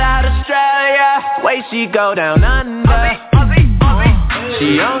sun. Shout out Australia, way she go down under.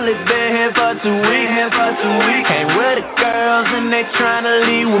 She only been here for 2 weeks. Came with the girls and they tryna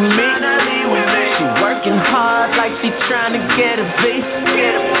leave with me. She working hard like she tryna get a V.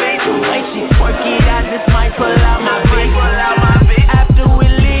 The way she twerk it, I just might pull out my V. After we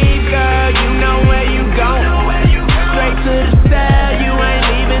leave, girl, you know where you going. Straight to the cell, you ain't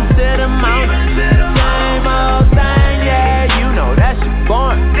leaving to the mountain. Same old thing, yeah, you know that shit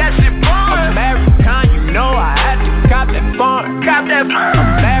boring. American, you know I had to cop that foreign.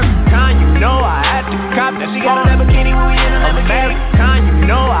 American, you know I had to cop that. She got on that bikini when we in a Lamborghini. American, you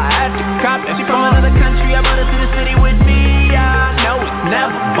know I had to cop that. She from another country, I brought her to the city with me. I know it's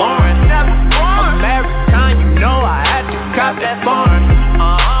never boring. American, you know I had to cop that foreign.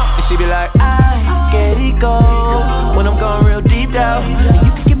 And she be like, I get it go when I'm going real deep though.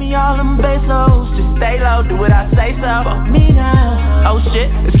 You can give me all them pesos, just stay low, do what I say so. Fuck me now. Oh shit,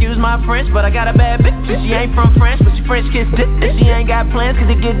 excuse my French, but I got a bad bitch. And she ain't from France, but she French kissed it. And she ain't got plans cause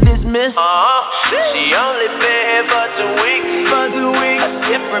it get dismissed. She only been here for 2 weeks. A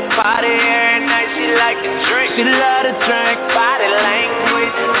different party every night, she like to drink. She love to drink, body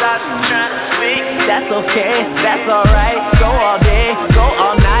language is all she tryna speak. That's okay, that's alright. Go all day, go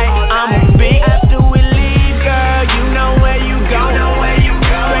all night. I'm a beat. After we leave, girl, you know where you go.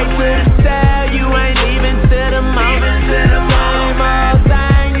 Straight to the cell, you ain't leaving to the mountain. Same old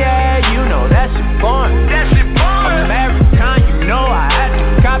thing, yeah, you know that shit boring. American, you know I had to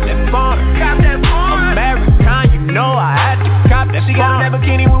cop that foreign. American, you know I had to cop that. She got on that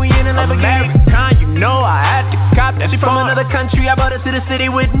bikini when we in a Lamborghini. American, you know I had to cop that. She from another country, I brought her to the city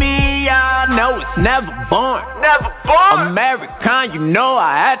with me. I know it's never born. American, you know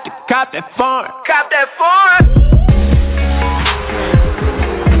I had to cop that foreign.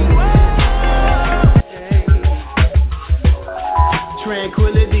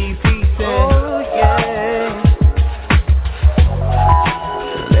 Tranquility, peace, and oh yeah.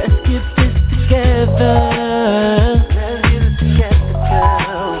 Let's get this together.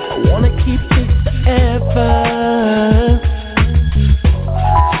 I wanna keep this forever.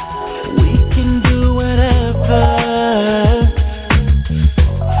 We can do whatever.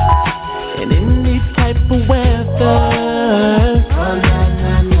 And in these type of weather.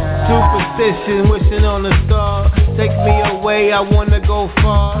 Superstition, wishing on a star. Take me away, I wanna go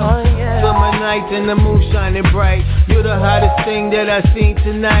far. Summer nights and the moon shining bright. You're the hottest thing that I seen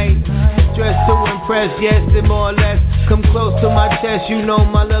tonight. Dressed to impress, yes, and more or less. Come close to my chest, you know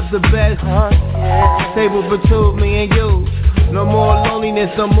my love's the best. Table between me and you. No more loneliness,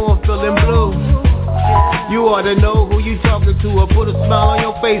 no more feeling blue. You ought to know who you talking to, or put a smile on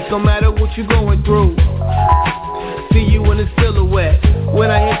your face no matter what you going through. See you in a silhouette. When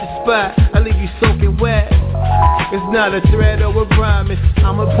I hit the spot, I leave you soaking wet. It's not a threat or a promise,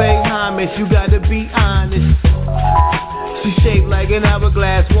 I'ma pay homage, you gotta be honest. She shaped like an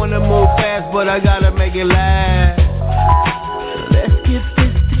hourglass, wanna move fast, but I gotta make it last. Let's get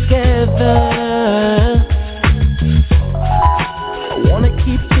this together. I wanna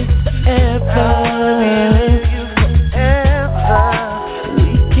keep this forever. We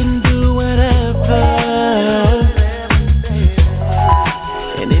can do whatever.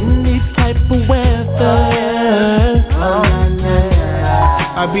 And in these type of weather,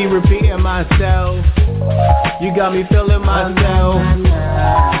 I be repeating myself. You got me feeling myself.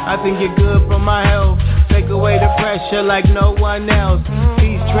 I think you're good for my health. Take away the pressure like no one else.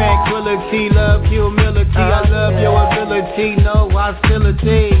 Peace, tranquility, love, humility. I love your ability, no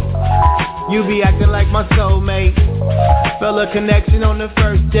hostility. You be acting like my soulmate. Feel a connection on the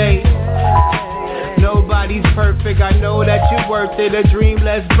first date. Nobody's perfect, I know that you're worth it. A dream,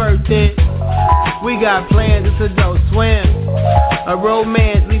 let's birth it. We got plans, it's adult swim. A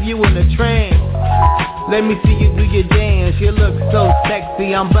romance, leave you in a trance. Let me see you do your dance. You look so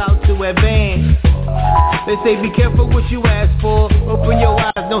sexy, I'm about to advance. They say be careful what you ask for. Open your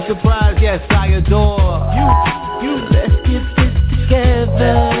eyes, no surprise, yes, I adore you. Let's get this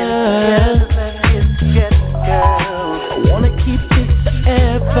together. I wanna keep this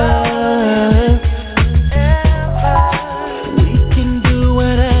forever. We can do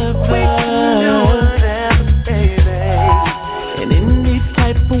whatever. And in these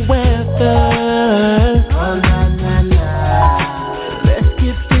type of weather, let's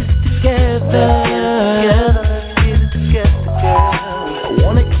get this together. Get it together, girl. I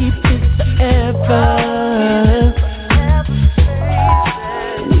wanna keep this forever.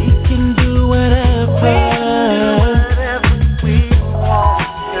 We can do whatever we want,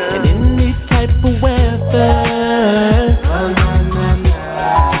 girl. In any type of weather.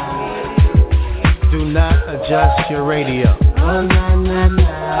 Do not adjust your radio.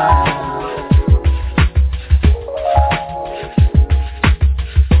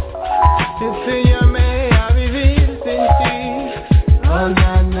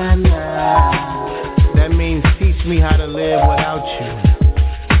 That means teach me how to live without you.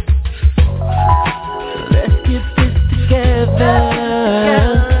 Let's get this together.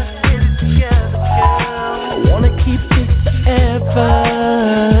 I wanna keep this forever.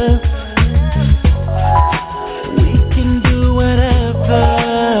 We can do whatever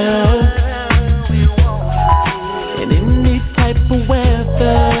in any type of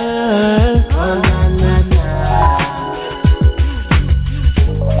weather.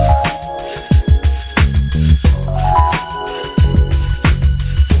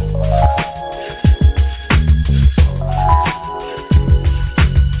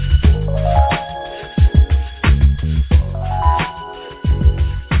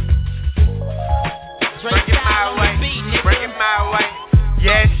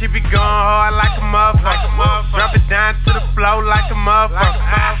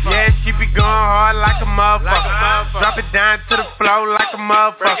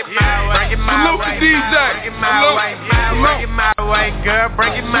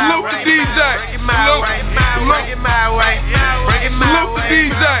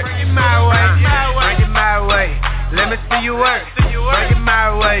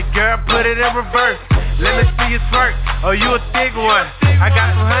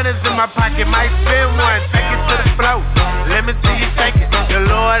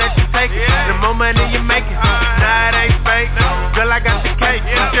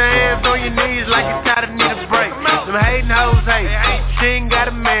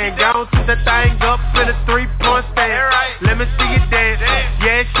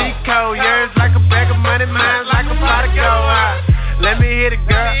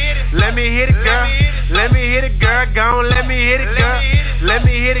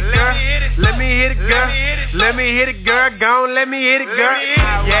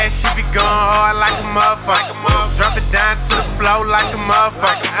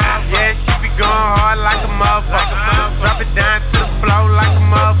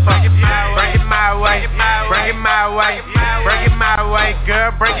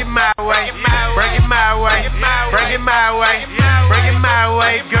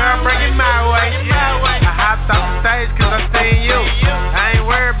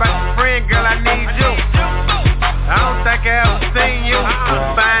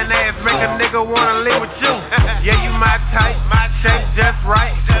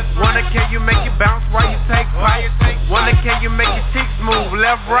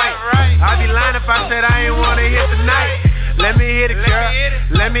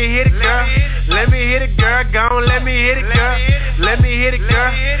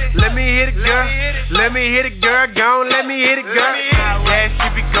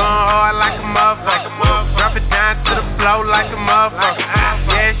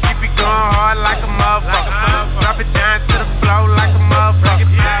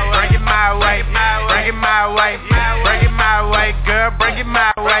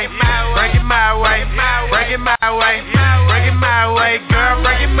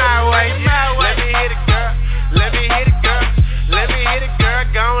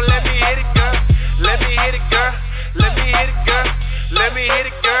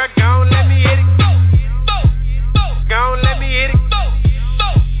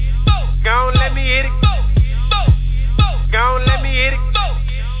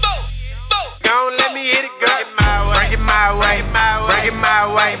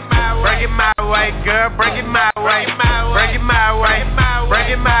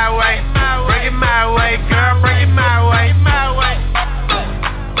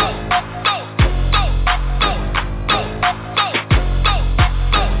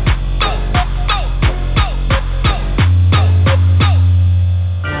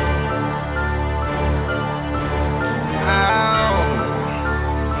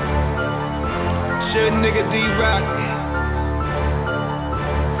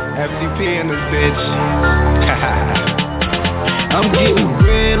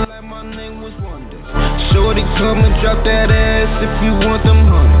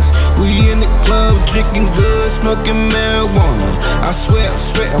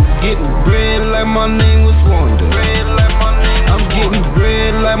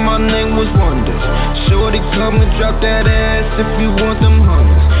 Name was wonders. Shorty, come and drop that ass if you want them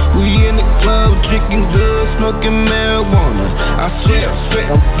hunters. We in the club, drinking good, smoking marijuana. I swear,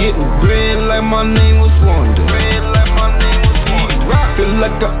 I'm getting bread like my name was Wonder. Feel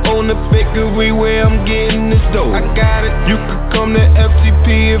like I own a bakery where I'm getting this dough. I got it. You can come to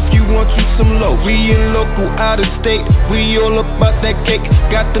FTP if you want you some low. We in local, out of state. We all about that cake.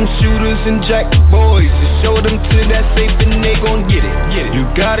 Got them shooters and jack boys. Just show them to that safe and they gon' get it. You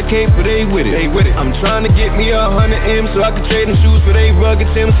got a cape, but they with it. I'm trying to get me 100 M so I can trade them shoes for they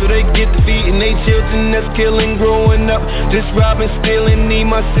rugged Timbs so they get the beat and they children that's killing growing up. Just robbing, stealing, need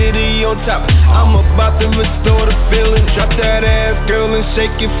my city on top. I'm about to restore the feeling. Drop that ass, girl, and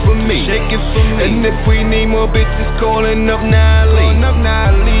shake it for me. And if we need more bitches calling up Nile,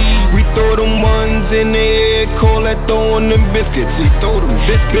 we throw them ones in the air, call that throwing them biscuits. We throw them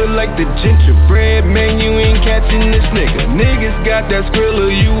biscuits like the gingerbread man, you ain't catching this nigga. Niggas got that skrilla,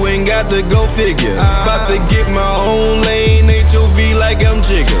 you ain't got to go figure. About to get my own lane, HOV like I'm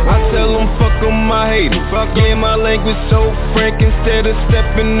Jigga. I tell them fuck on my haters. Yeah, my language so frank instead of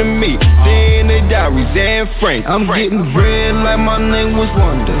stepping to me. They in their diaries and frank. I'm getting bread like my name was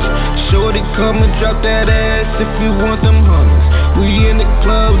Wonders. Shorty, come and drop that ass if you want them hunters. We in the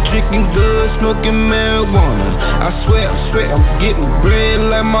club, drinking good, smoking marijuana. I swear, I'm getting bread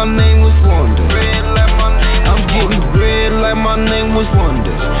like my name was Wonder. I'm getting bread like my name was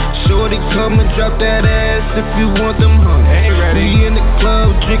Wonders. Shorty, come and drop that ass if you want them hunters. We in the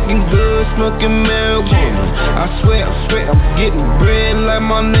club, drinking good, smoking marijuana. I swear, I'm getting bread like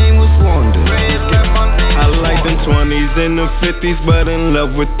my name was Wonder. I like them 20s and them 50s, but in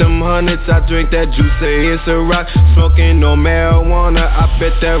love with them hundreds. I drink that juice, say it's a rock. Smoking no marijuana. I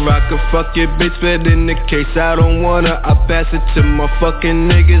bet that rock could fuck your bitch, but in the case I don't wanna, I pass it to my fucking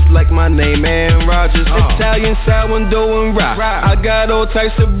niggas like my name Aaron Rodgers. Italian sourdough and rock. I got all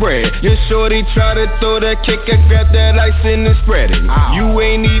types of bread. Your shorty try to throw that kick, I grab that ice and then spread it. You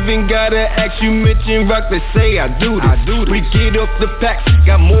ain't even gotta ask, you mention rock, they say I do this. We get up the packs,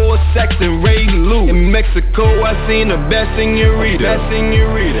 got more sex than Ray Lou. In Mexico, I seen the best señorita.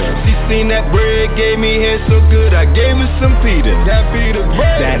 She seen that bread, gave me head so good, I gave her some Peter.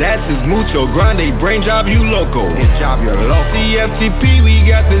 That ass is mucho grande, brain job you loco. CFTP, we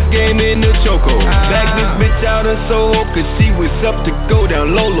got this game in the choco. Back this bitch out of Soho, cause she was up to go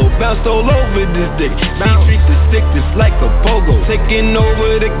down low. Bounced all over this dick. She treat the stick just like a pogo. Taking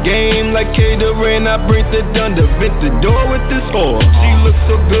over the game like catering. I bring the thunder, vent the door with this oil. She looks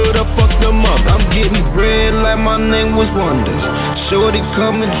so good, I fucked them up. I'm getting bread like my name was Wonders. Shorty,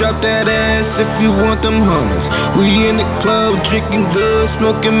 come and drop that ass if you want them hunters. We in the club, drinking good,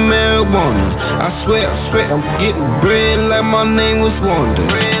 smoking marijuana. I swear, I'm getting bread like my name was Wonder.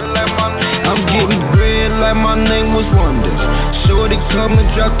 I'm getting bread like my name was Wonders. Shorty, come and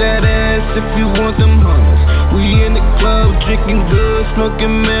drop that ass if you want them hunters. We in the club, drinking good,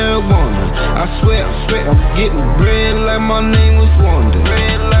 smoking marijuana. I swear, I'm getting bread like my name was Wonder.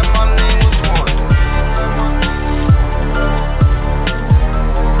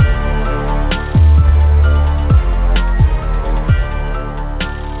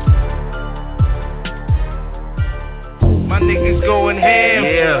 My niggas going ham,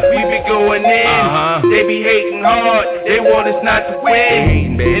 we be going in. They be hating hard, they want us not to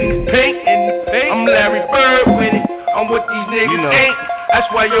win. In the paint, I'm Larry Bird with it. I'm what these niggas ain't, that's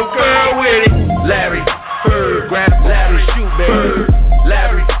why your girl with it. Larry Bird, grab Larry, shoot baby.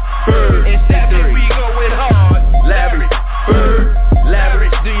 Larry Bird, instantly we going hard. Larry Bird, Larry,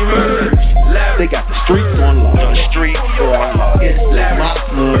 do you heard? Larry, they got the streets on lock. It's Larry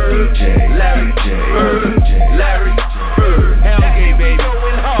Bird, Larry Bird, Larry Bird, Hellgate baby,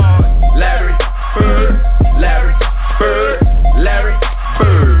 going hard. Larry Bird, Larry Bird, Larry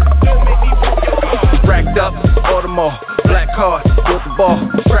Bird. Racked up, Baltimore, black car, built the ball,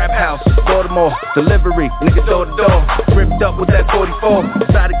 trap house, Baltimore, delivery, nigga throw the door, ripped up with that 44,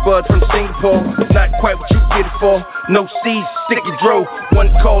 exotic bud from Singapore, not quite what you get it for, no C's, sticky dro, one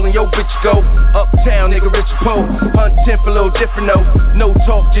call and your bitch go, uptown nigga rich po, hunting for a little different no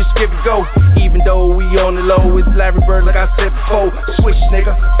talk, just give it go, even though we on the low, it's Larry Bird like I said before, swish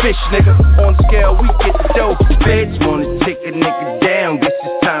nigga, fish nigga, on the scale we get the dough, feds wanna take a nigga down, guess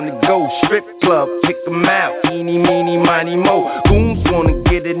it's time to go, strip club, pick 'em out, eeny, meeny, miny, mo, goons wanna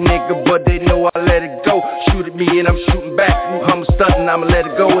get a nigga, but they know I let it go, shoot at me and I'm shooting back, I'm stunting, I'ma let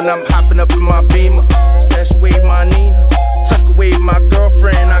it go, and I'm hopping up in my Beamer, stash away my Nina, tuck away my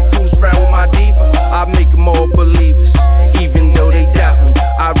girlfriend, I cruise around with my diva, I make them all believers, even though they doubt me,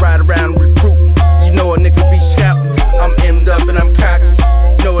 I ride around recruiting, you know a nigga be scouting, I'm M'd up and I'm cocky,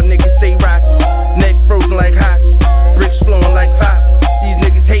 you know a nigga stay rocky, neck frozen like hockey, bricks flowing like pop, these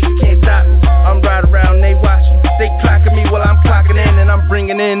niggas hating can't stop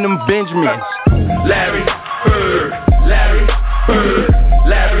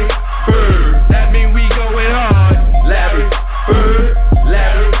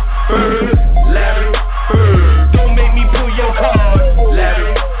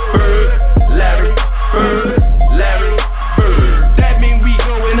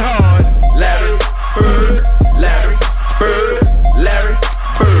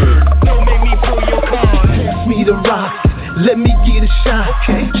let me get a shot.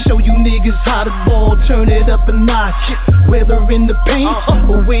 Show you niggas how to ball, turn it up a notch. Whether in the paint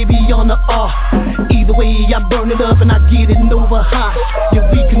or way beyond the art. Either way, I burn it up and I get it over hot.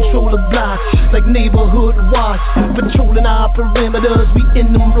 Yeah, we control the blocks like neighborhood watch. Patrolling our perimeters, we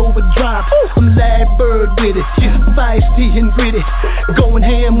in them rover drops. I'm Larry Bird with it, feisty and gritty. Going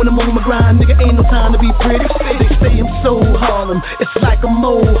ham when I'm on my grind, nigga, ain't no time to be pretty. They say I'm so Harlem, it's like a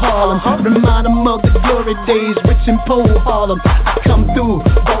old Harlem. Remind them of the glory days, rich and poor Harlem. I come through,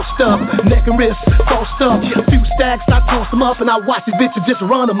 bossed up, neck and wrist, bossed up. A few stacks, I toss them up and I watch these bitches just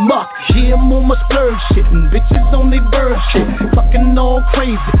run amok. Yeah, I'm on my splurge shit, and bitches on they bird shit. Fucking all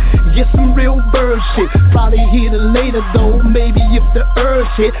crazy, yeah, some real bird shit. Probably hit it later though, maybe if the urge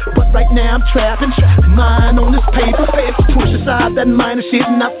hit. But right now I'm trapping, mine on this paper. Push aside that minor shit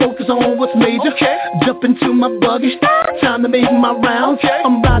and I focus on what's major. Jump into my buggy, time to make my rounds.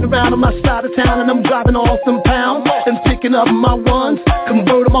 I'm riding around on my side of town and I'm driving off some pounds. And picking up my ones,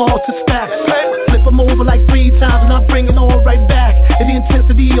 convert them all to stacks. Flip them over like 3 times and I bring it all right back. And the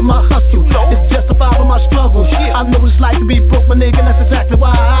intensity of my hustle is justified by my struggle. I know it's like to be broke, my nigga, and that's exactly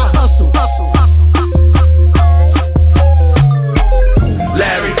why I hustle.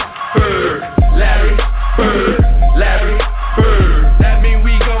 Larry Bird, Larry Bird, Larry Bird. That mean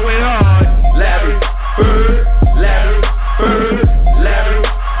we going hard. Larry Bird, Larry Bird, Larry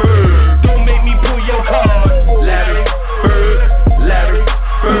Bird. Don't make me pull your card. Larry Bird, Larry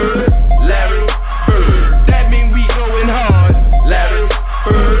Bird, Larry Bird. That mean we going hard. Larry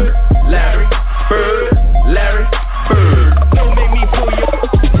Bird, Larry Bird, Larry Bird. Don't make me pull your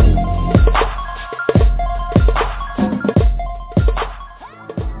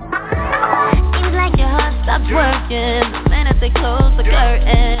stops working the minute they close the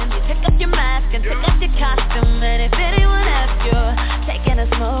curtain. You take off your mask and take off your costume, and if anyone asks you, taking a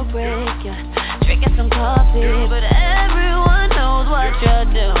smoke break, you're drinking some coffee, but everyone knows what you're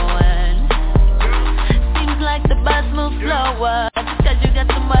doing. Seems like the bus moves slower just cause you got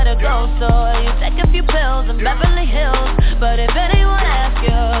somewhere to go, so you take a few pills in Beverly Hills. But if anyone asks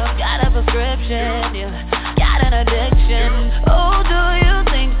you, got a prescription, you got an addiction. Oh, do you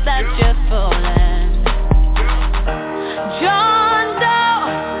think that you're fooling? John Doe,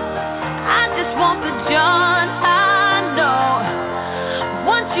 I just want the John I know.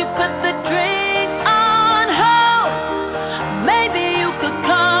 Once you put the drink on hold, maybe you could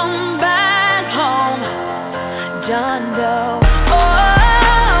come back home. John Doe.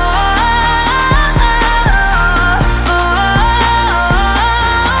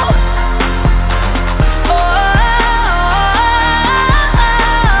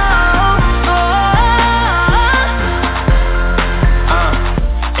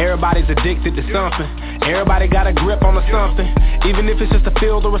 Everybody's addicted to something. Everybody got a grip on something. Even if it's just a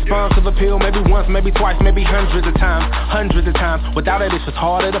field or responsive appeal. Maybe once, maybe twice, maybe hundreds of times. Hundreds of times. Without it, it's just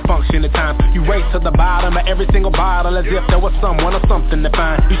harder to function at times. You race to the bottom of every single bottle as if there was someone or something to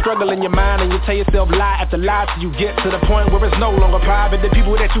find. You struggle in your mind and you tell yourself lie after lie till you get to the point where it's no longer private. The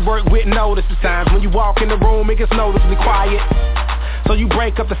people that you work with notice the signs. When you walk in the room, it gets noticeably quiet. So you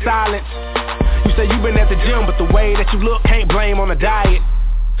break up the silence. You say you've been at the gym, but the way that you look can't blame on the diet.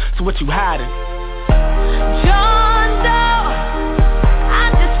 So what you hiding? John Doe,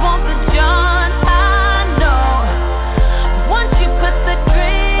 I just want the John I know. Once you put the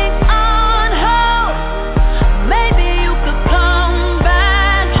drink on hold, maybe you could come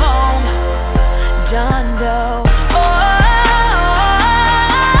back home. John Doe.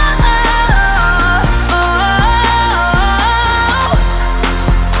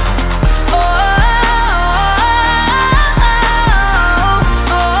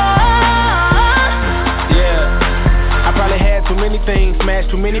 Things,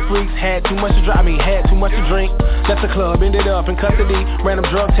 smashed too many freaks, had too much to drive, had too much to drink. Left the club, ended up in custody, random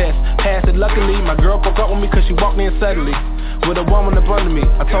drug test, passed it luckily. My girl broke up with me cause she walked in suddenly with a woman up under me.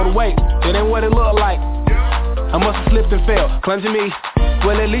 I told her wait, it ain't what it looked like. I must have slipped and fell, clumsy me.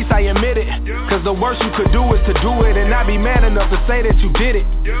 Well at least I admit it, cause the worst you could do is to do it and not be man enough to say that you did it.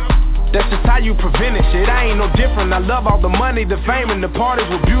 That's just how you prevent it, shit, I ain't no different. I love all the money, the fame, and the parties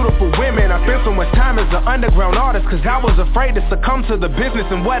with beautiful women. I spent so much time as an underground artist, cause I was afraid to succumb to the business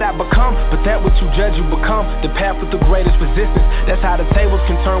and what I become. But that what you judge, you become. The path with the greatest resistance. That's how the tables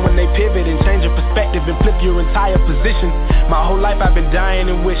can turn when they pivot and change your perspective and flip your entire position. My whole life I've been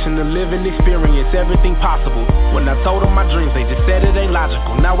dying and wishing to live and experience everything possible. When I told them my dreams, they just said it ain't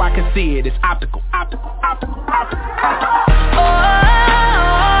logical. Now I can see it, it's optical.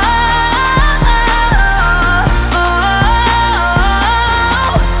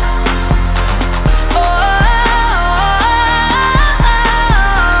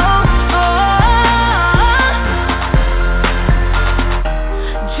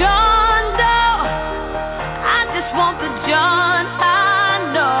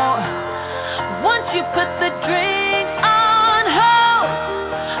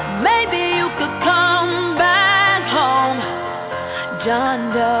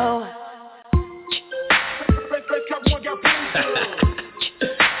 John Doe.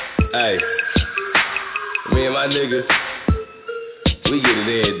 Hey, me and my niggas, we get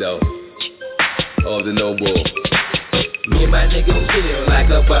it in though. Off the no bull. Me and my niggas chill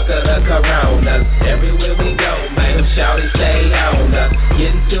like a bucket of Coronas. Everywhere we go, man, them shawty stay on us.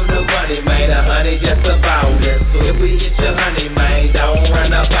 Getting to the money, man, the honey just about us. So if we get your honey, man, don't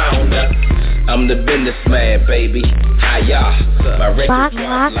run up on us. I'm the businessman, baby. Hi-ya. My record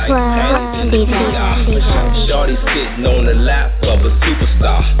drop like panties in the VR. Shorty sitting on the lap of a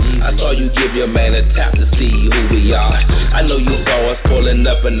superstar. I saw you give your man a tap to see who we are. I know you saw us pulling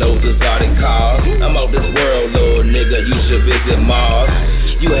up in those exotic cars. I'm out this world, little nigga, you should visit Mars.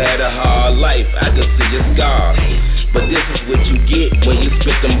 You had a hard life, I could see your scars. But this is what you get when you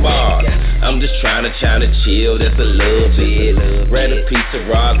spit them bars. I'm just trying to chill, just a little bit. Grab a piece of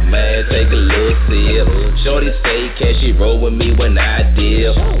rock, man, take a little sip. Shorty say, can she roll with me when I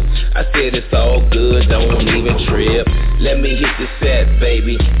dip? I said it's all good, don't even trip. Let me hit the set,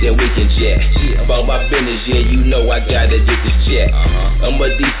 baby, then we can chat. About my business, yeah, you know I gotta get this check. I'm a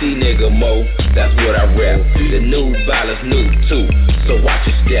DC nigga, Mo, that's what I rap. The new Balance new too, so watch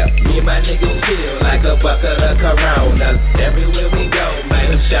your step. Me and my niggas chill like a bucket of Coronas. Everywhere we go, man,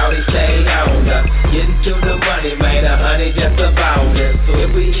 them shawty stay on us. Getting to the money, man, the honey just about us. So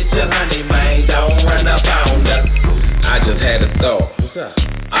if we hit your honey, man, don't run up on us. I just had a thought. What's up?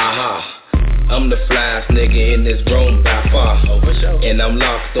 I'm the flyest nigga in this room by far. And I'm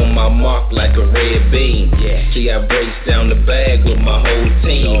locked on my mark like a red beam. See, I brace down the bag with my whole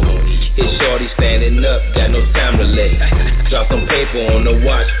team. His shorty standing up, got no time to lay. Drop some paper on the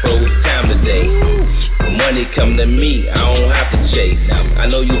watch, froze time today. Money come to me, I don't have to chase. I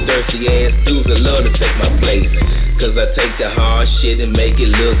know you thirsty ass dudes that love to take my place. Cause I take the hard shit and make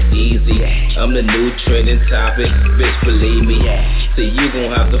it look easy. I'm the new trending topic, bitch, believe me. So you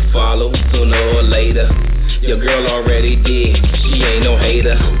gon' have to follow sooner or later. Your girl already did, she ain't no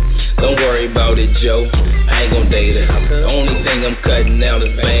hater. Don't worry about it, Joe, I ain't gon' date her. The only thing I'm cutting out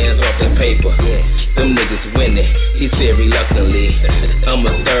is bands off the paper. Them niggas winning, he said reluctantly. I'm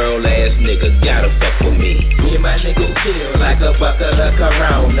a thorough ass nigga, gotta fuck with me. Me and my niggas chill like a bucket of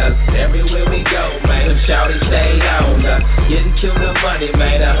Coronas. Everywhere we go, man, them shawty stay on us. Getting to the money,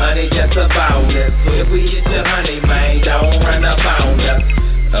 man, the honey just about us. So if we hit your honey, man, don't run up on us.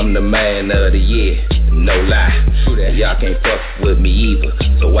 I'm the man of the year, no lie. Y'all can't fuck with me either,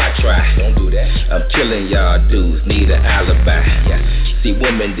 so I try. Don't do that. I'm killing y'all dudes, need an alibi. See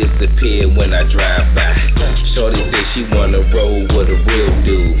women disappear when I drive by. Shorty said she wanna roll with a real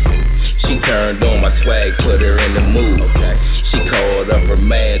dude. She turned on my swag, put her in the mood. She called up her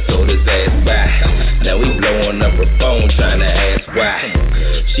man, told his ass bye. Now we blowing up her phone, trying to ask why.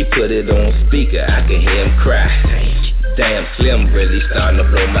 She put it on speaker, I can hear him cry. Damn, Slim really starting to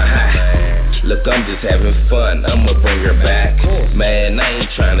blow my high. Look, I'm just having fun, I'ma bring her back. Man, I ain't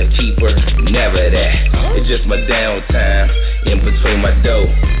trying to keep her, never that. It's just my downtime, in between my dough.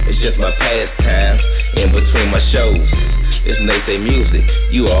 It's just my pastime, in between my shows. It's Nate music,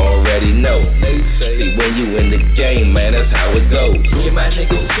 you already know. See, when you in the game, man, that's how it goes. Me and my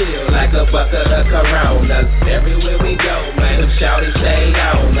niggas chill like a bucket of Coronas. Everywhere we go, man, them shawty stay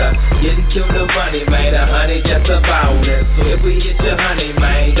on us. Getting to the money, man, the honey just about us. So if we hit your honey,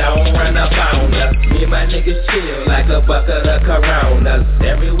 man, don't run up on us. Me and my niggas chill like a bucket of Coronas.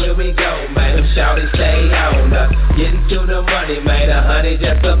 Everywhere we go, man, them shawty stay on us. Getting to the money, man, the honey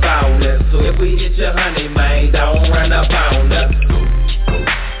just about us. So if we hit your honey, man, don't run up on us.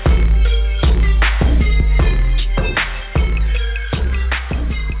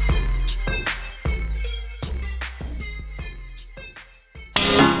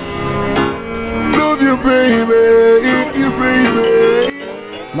 Love you, baby, you baby.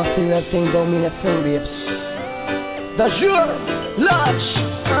 My favorite thing don't mean a thing, babes. The sure Lodge.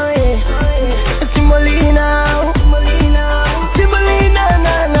 Oh yeah, Timolina, Timolina,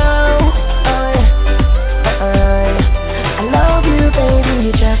 no. Oh yeah, I love you,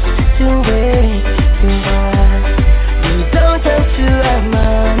 baby, just the way you are. You don't have to have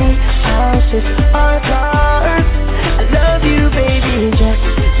money, houses or cars. I love you, baby, just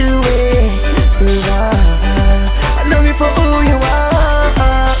the way you are. I love you for who you are.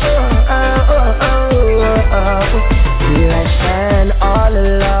 Here I stand all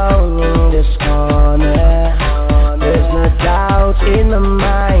alone in this corner. There's no doubt in my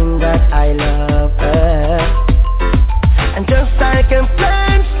mind that I love her. And just like a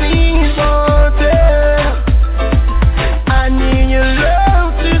plant needs water, I need your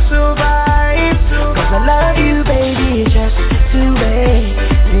love to survive. Cause I love you, baby, just the way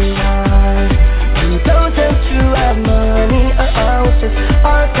you are. You don't have to have money or house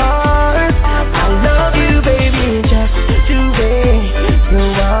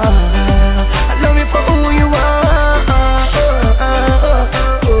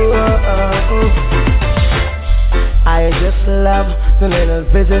love, the little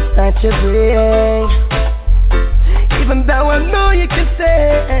visits that you bring. Even though I know you can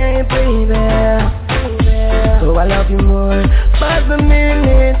say, baby, so I love you more by the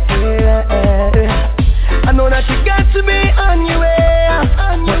minute, yeah. I know that you got to be on your way,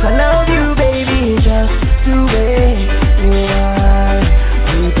 but I love you, baby, just the way you are.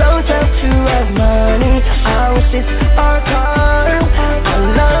 You don't have to have money, houses or cars. I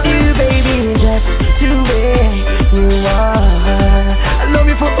love you, baby, just the way you are. I love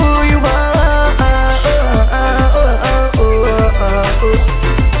you for who you are.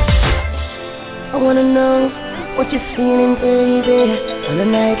 I wanna know what you're feeling, baby, on a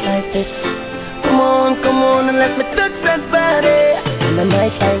night like this. Come on, and let me touch that body on a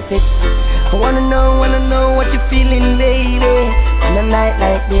night like this. I wanna know what you're feeling, baby, on a night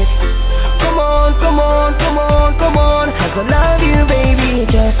like this. Come on, 'cause I love you, baby,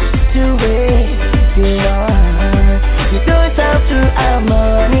 just the way you are. You don't have to have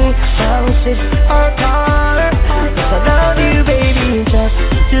money, houses or cars. 'Cause I love you, baby, just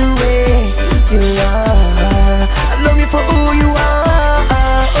the way you are. I love you for who you are.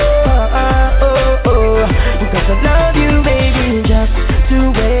 Because I love you, baby, just the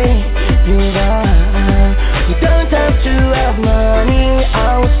way you are. You don't have to have money,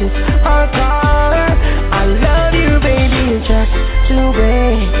 houses or cars. I love you, baby, just the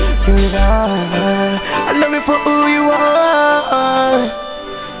way you are. I love you for who you are,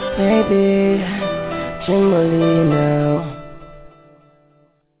 baby. Emaurie now.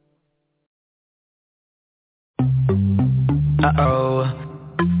 Uh-oh.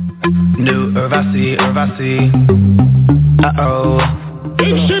 New Urvasi. Uh-oh.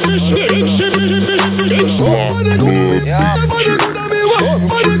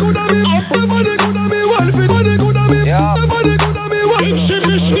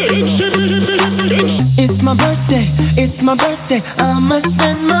 It's my birthday, I'ma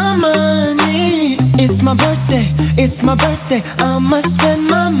spend my money. It's my birthday, I'ma spend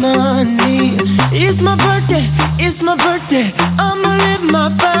my money. It's my birthday, I'ma live my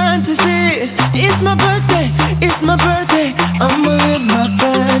fantasy. It's my birthday, I'ma live my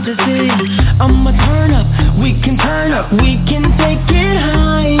fantasy. I'ma turn up, we can take it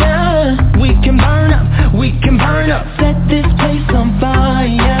higher. We can burn up, set this place on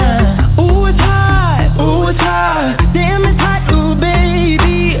fire. Ooh, it's hot, damn it's hot, ooh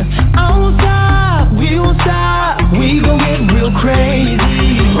baby. I won't stop, we gon' get real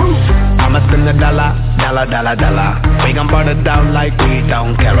crazy. I'ma spend a dollar. We gon' burn it down like we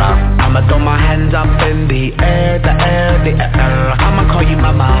don't care. I'ma throw my hands up in the air. I'ma call you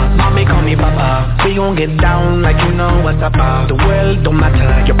mama, mommy call me papa. We gon' get down like you know what's up. The world don't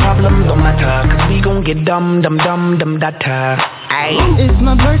matter, your problem don't matter. 'Cause we gon' get dumb data. Ay. It's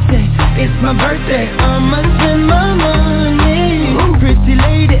my birthday, I'ma spend my money. Pretty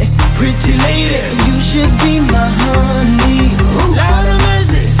lady, you should be my honey.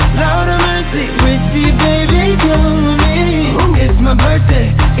 Lord of mercy, pretty baby, come me. It's my birthday,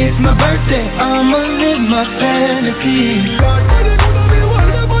 I'ma live my fantasy.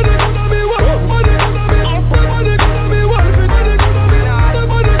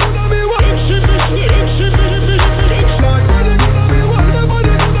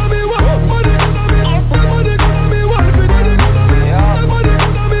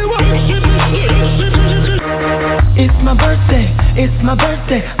 It's my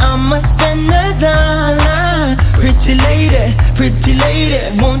birthday, I'ma spend a dollar. Pretty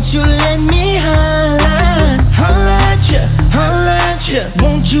lady, won't you let me holla? Holla at ya,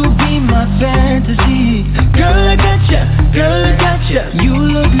 won't you be my fantasy? Girl, I got ya, you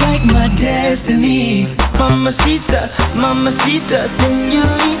look like my destiny. Mamacita,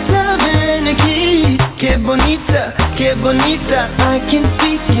 señorita, ven aquí. Que bonita, I can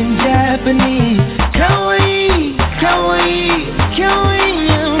speak in Japanese. Kawaii, I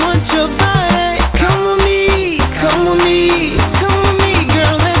want your body. Come with me,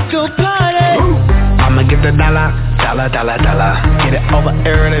 girl, let's go party. I'ma get the dollar. Get it over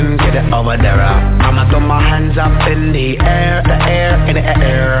here and get it over there. I'ma throw my hands up in the air, in the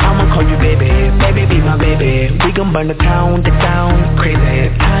air. I'ma call you baby, be my baby. We gon' burn the town crazy.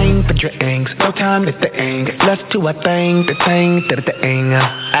 Time for drinks, no time to think. Let's do a thing, the thing.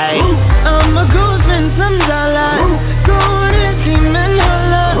 Ay. I'ma go spend some dollars, go to team and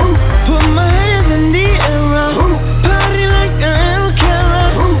holla. Put my hands in the air, party like a real killer.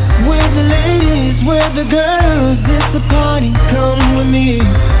 Where the ladies, where the girls, it's the party, come with me.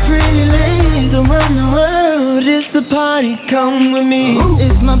 Pretty ladies around the world, it's the party, come with me.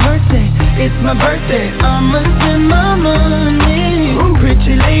 It's my birthday, I'ma spend my money.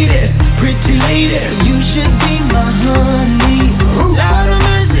 Pretty lady, you should be my honey.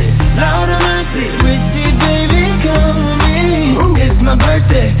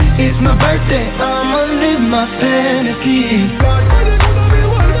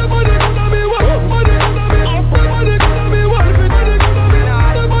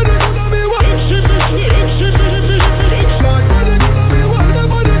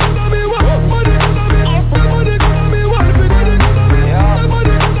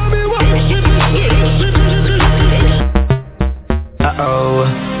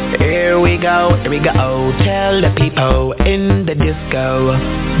 we go. Tell the people in the disco,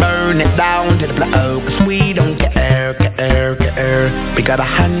 burn it down to the floor, 'cause we don't care. We got our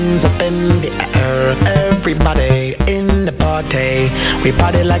hands up in the air. Everybody in the party, we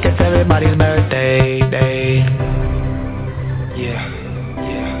party like it's everybody's birthday day. Yeah,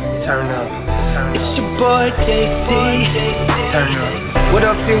 turn up. It's your boy JC. Turn up. What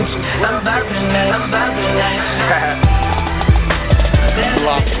up, Future? I'm vibing like.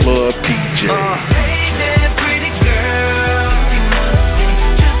 Block Club PJ. Hey there, pretty girl. You must be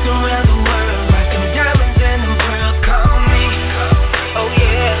just around the world, rocking diamonds and them pearls. Call me. Oh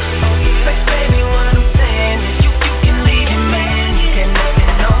yeah. Like baby, what I'm saying is you can leave your man. You can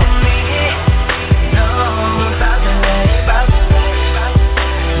nothing on me. No, I'm vibing like.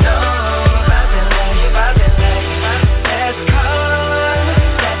 No, I'm vibing like. That's called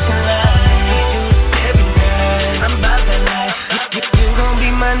flashing lights every night. I'm vibing like. You gon' be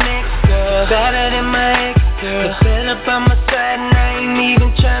my next girl, better than my ex girl. Put that up on my side and I ain't even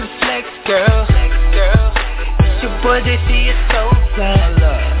tryna flex, girl. It's your boy JC, is so fly.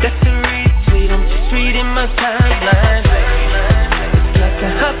 That's the retweet, I'm just reading my timeline. It's like I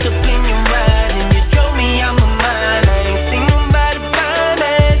hopped up in your ride and you drove me out my mind. I ain't seen nobody fine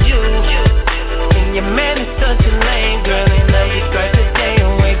as you. And your man is such a lame girl, and now you start the day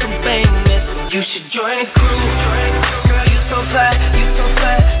away from famous. You should join the crew. Girl, you so fly, you so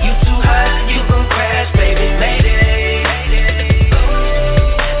fly, you too hot, you gon' crash, baby, mayday.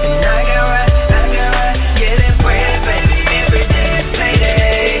 And I got right, yeah, that bread, baby, every day is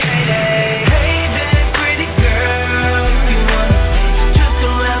payday. Hey there, pretty girl, you wanna trip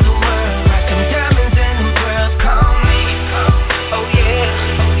around the world, rockin' diamonds and them pearls, call me. Oh yeah,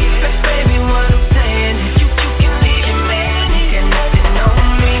 but baby, what I'm saying is you can leave your man, you got nothing on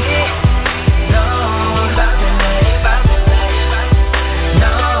me. No, I'm vibing like.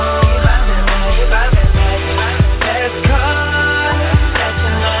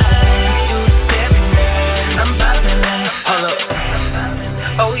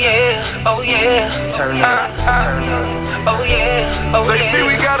 Oh yeah, turn up. Oh yeah, They see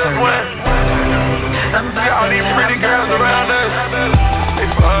we got us one. See all these pretty girls around us. They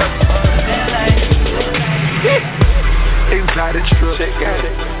for us. Exotic trip, check out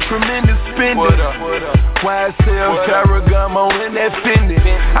it. Tremendous spending. YSL, Ferragamo, and that Fendi.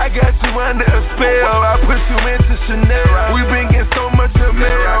 I got you under a spell. I put you into Chanel. We been getting so much of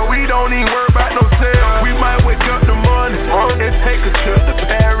mail. We don't even worry about no sale. We might wake up in the morning and take a trip to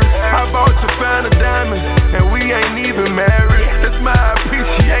Paris. I bought you found a diamond, and we ain't even married. It's my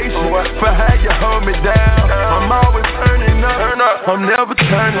appreciation for how you hold me down. I'm always turning up. I'm never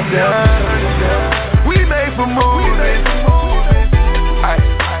turning down. We made for movies.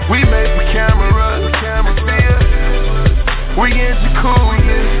 We made for cameras. We in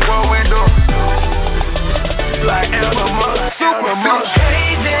jacuzzi. What we do? Like Emma, Superman.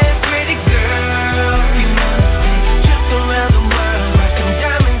 Hey there, pretty girl. You must be just around the world, rockin'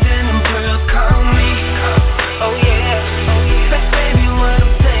 diamonds and them pearls. Call me. Oh yeah. But baby, what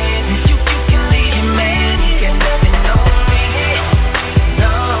I'm saying is you can leave your man. You got nothing on me.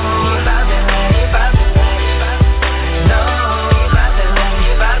 No, I'm vibing like. No, I'm vibing like.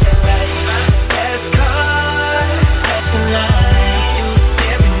 That's called flashing lights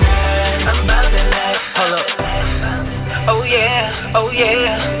every night. I'm vibing like. Hold up. Oh yeah, oh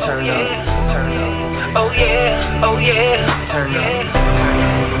yeah, turn up. Oh yeah, turn up.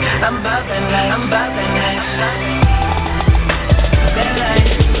 I'm vibing like. That light.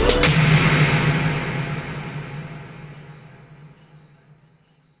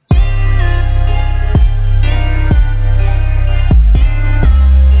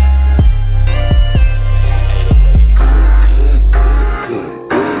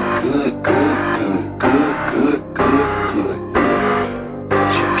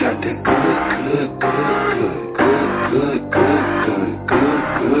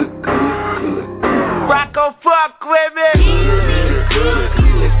 Rocco, fuck with me.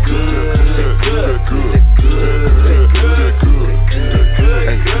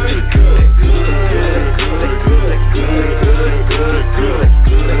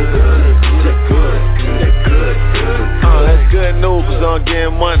 That's good news, 'cause I'm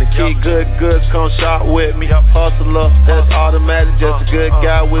getting money. Keep good goods, come shop with me. Hustler, that's automatic. Just a good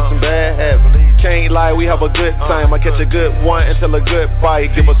guy with some bad habits. Can't lie, we have a good time. I catch a good one and tell a good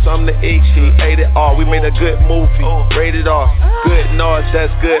bite. Give us something to eat, she ate it all. We made a good movie, rated R. Good noise,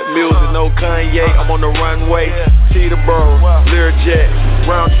 that's good music. No Kanye, I'm on the runway. Teterboro, Learjet,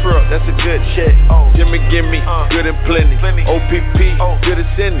 round trip, that's a good check. Gimme, good and plenty. OPP, good as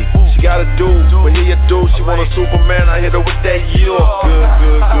Cindy. She got a dude, but he a dude. She want a Superman, I hit her with that yo.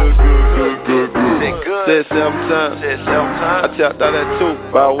 Good. said 7 times. I tapped out at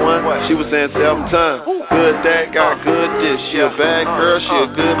 2. About 1, she was saying 7 times. Good that, got good dish. She a bad girl, she a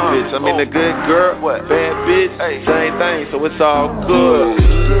good bitch. I mean a good girl, bad bitch, same thing, so it's all good.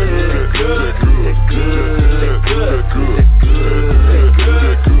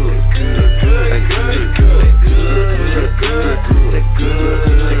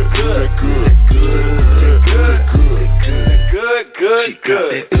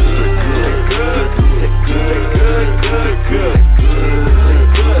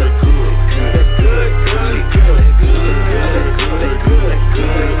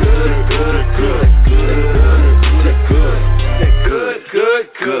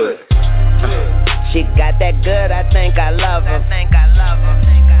 Good. She got that good, I think I love her.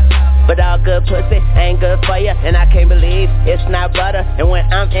 But all good pussy ain't good for you, and I can't believe it's not butter. And when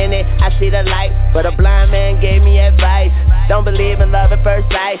I'm in it, I see the light, but a blind man gave me advice. Don't believe in love at first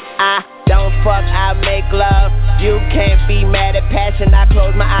sight. I don't fuck, I make love. You can't be mad at passion. I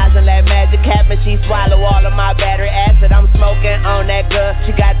close my eyes and let magic happen. She swallow all of my battery acid. I'm smoking on that good.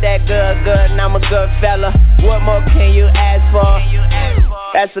 She got that good, and I'm a good fella. What more can you ask for?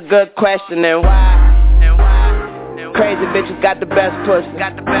 That's a good question, and why? Crazy bitches got the best pussy.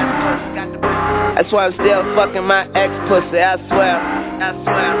 That's why I'm still fucking my ex-pussy, I swear.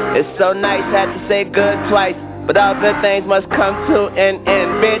 It's so nice, had to say good twice. But all good things must come to an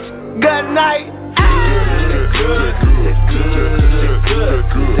end, bitch. Good night.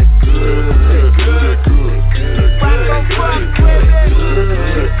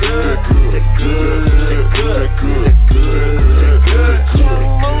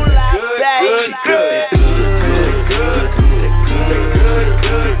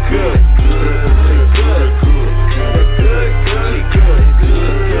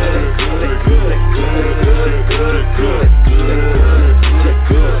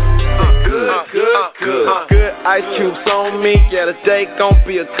 Good ice cubes on me, yeah, the day gon'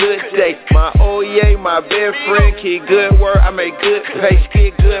 be a good day. My OEA, my best friend, keep good work, I make good pay,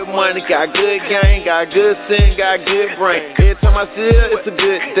 get good money, got good game, got good sin, got good brain. Every time I see her, it's a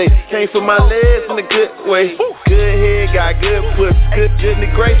good day. Came for my legs in a good way. Good head, got good pussy, good in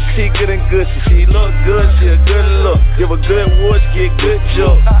the grace, she good and good. She look good, she a good look. Give a good wood, get good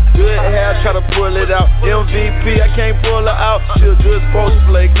joke. Good hair, try to pull it out. MVP, I can't pull her out. She a good post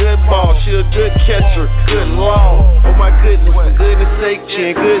play, good ball. She a good catcher, good law. Oh my goodness, for goodness sake,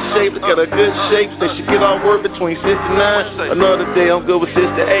 she in good shape. Look at her good shape. Say she get off work between 6 and 9. Another day, I'm good with 6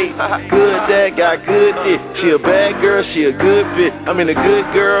 to 8. Good dad, got good dick. She a bad girl, she a good bitch. I mean a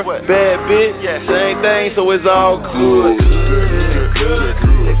good girl, bad bitch. Same thing, so it's all good.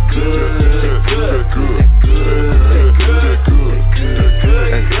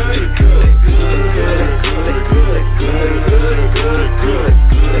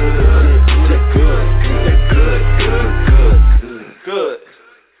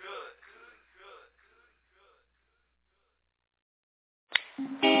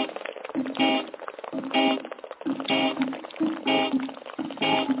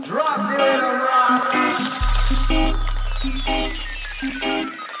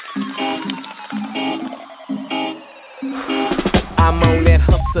 I'm on that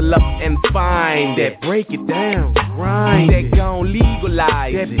hustle up and find that, break it down, grind that, gon'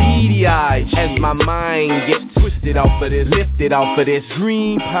 legalize that PDI as my mind gets twisted off of this, lifted off of this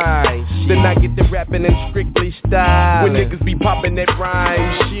green pine shit. Then I get to rapping in strictly style when niggas be popping that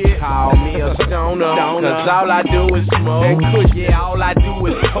rhyme shit. Call me a stoner, cause all I do is smoke and kush, yeah, all I do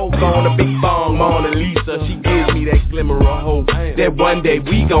is poke on a big bong Mona Lisa. She gives me that glimmer of hope that one day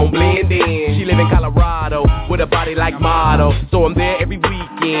we gon' blend in. She live in Colorado with a body like model, so I'm there every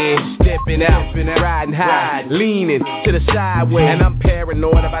weekend, stepping out, riding high, leaning to the sideway, and I'm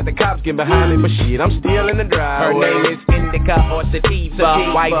paranoid about the cops getting behind me, but shit, I'm still in the driveway. Her name is Indica or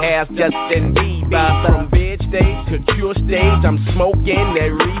Sativa, white hair's Justin Bieber. From veg stage to cure stage, I'm smoking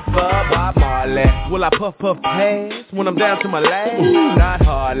that reefer, Bob Marley. Will I puff pass when I'm down to my last? Not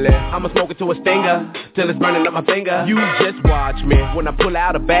hardly. I'ma smoke it to a stinger till it's burning up my finger. You just watch me when I pull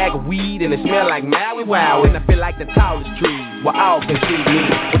out a bag of weed and it smell like Maui Wow, and I feel like the tallest tree where all can see me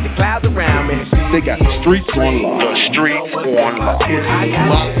with the clouds around me. They got the streets on lock. The streets on lock. It's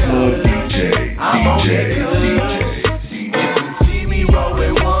my DJ. If you see me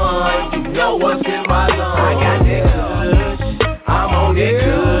rolling one, you know what's in my lungs. I got that kush, I'm on that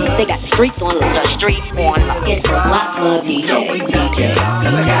kush. They got the streets on lock. The streets on lock. It's my DJ. Cause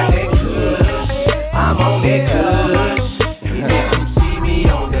I got that kush, I'm on that kush. If you see me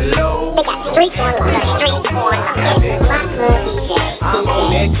on the low, they got the streets on lock. The streets on lock. It's my DJ. I'm on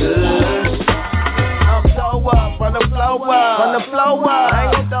that kush. I'm so up from the flow up, I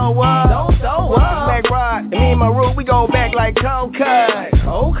ain't gon' throw up. Don't throw up. Make ride roll back like cold cut.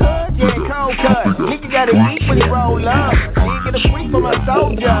 Cold cut? Yeah, cold cut. Nigga gotta eat when he roll up. Nigga get a freak from a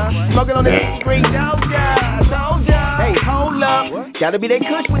soldier. Smoking on the 50-degree soldier. Hey, hold up. Gotta be that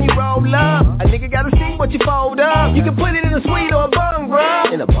kush when you roll up. A nigga gotta see what you fold up. You can put it in a sweet or a bung,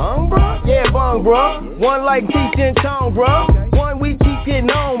 bro. In a bung, bro? Yeah, bung, bro. One like Teach and Tone, bro. One we keep getting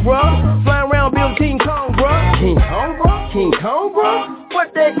on, bro. Flying around, build King Kong, bro. King Kong, bro? King Kong, bro?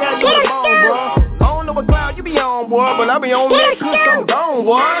 What that got going on, bro? I don't know what cloud you be on, boy, but I be on that kush, I'm gone,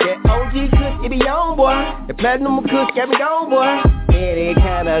 boy. That OG kush, it be on, boy. The platinum kush got me gone, boy. Yeah, that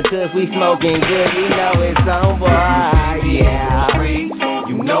kind of kush we smoking good, you know it's on, boy. Yeah.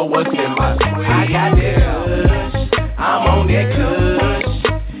 You know what's in my sweet. I got that kush. I'm on that kush.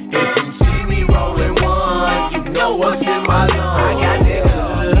 If you see me rolling one, you know what's in my lungs. I got that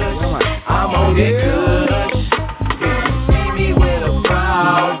kush. I'm on that kush. If you see me with a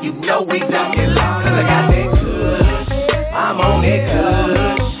crowd, you know we ducking loud. Cause I got that kush. I'm on that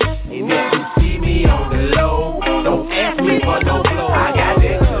kush. And if you see me on the low, don't ask me for no blow. I got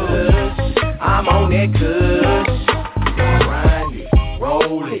that kush. I'm on that kush. Grind it,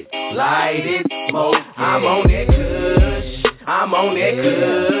 roll it, light it, smoke it. I'm on that kush. I'm on that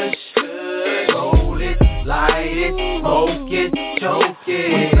kush. Roll it, light it, smoke it, choke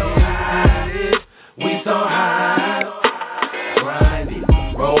it. We so high, we so high. Grind it,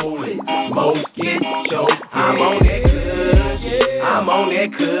 roll it, smoke it, choke it. I'm on that kush. I'm on that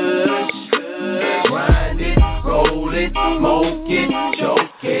kush. Grind it, roll it, smoke it,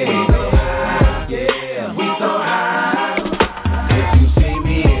 choke it. We so high, yeah, we so high. If you see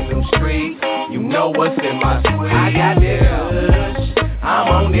me in them streets, you know what's in my sweet. I got that kush. I'm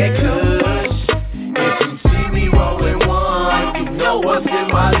on that kush. If you see me rolling one, you know what's in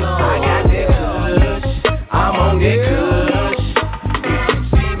my lungs. I got that kush. I'm on that kush. If you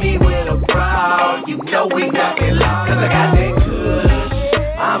see me with a crowd, you know we got it loud. Cause I got that kush.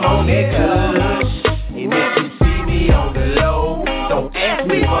 I'm on that kush. And if you see me on the low, don't ask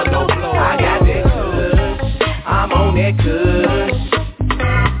me for no blow. I got that kush. I'm on that kush.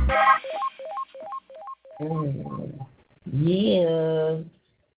 Yeah,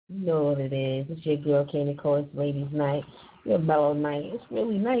 you know what it is. It's your girl, Candy Cole. It's ladies' night. It's a mellow night. It's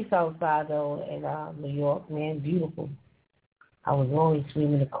really nice outside, though, in New York, man. Beautiful. I was always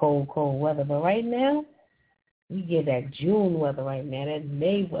screaming the cold, cold weather, but right now, we get that June weather right now. That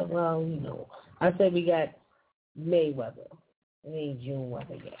May weather, well, you know. I said we got May weather. It ain't June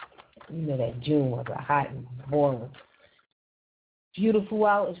weather yet. You know that June weather, hot and boring. Beautiful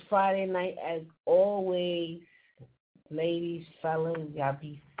out. It's Friday night, as always. Ladies, fellas, y'all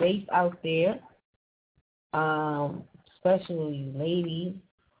be safe out there. Especially you ladies.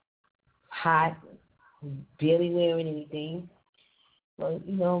 Hot, barely wearing anything. But,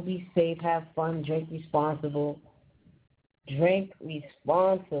 you know, be safe, have fun, drink responsible. Drink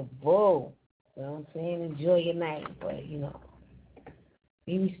responsible. You know what I'm saying? Enjoy your night, but, you know,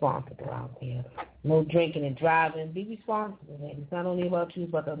 be responsible out there. No drinking and driving. Be responsible, man. It's not only about you, it's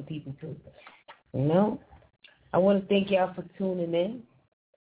about other people, too. You know? I want to thank y'all for tuning in.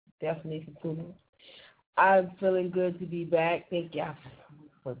 Definitely for tuning in. I'm feeling good to be back. Thank y'all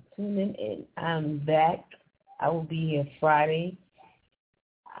for tuning in. I'm back. I will be here Friday.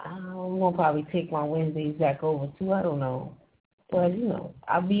 I'm going to probably take my Wednesdays back over, too. I don't know. But, you know,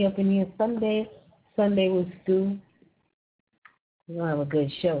 I'll be up in here Sunday. Sunday with Stu. We're going to have a good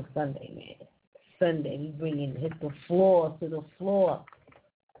show Sunday, man. Sunday, we hit the floor to the floor.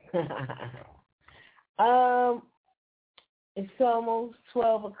 It's almost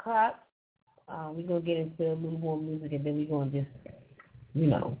 12 o'clock. We're going to get into a little more music, and then we're going to just, you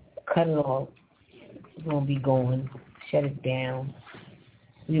know, cut it off. We're going to be going, shut it down.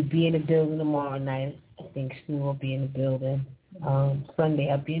 We'll be in the building tomorrow night. I think Stu will be in the building. Sunday,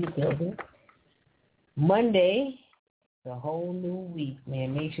 I'll be in the building. Monday, the whole new week,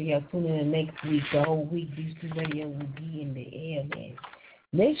 man. Make sure y'all tune in next week. The whole week, these two radio will be in the air, man.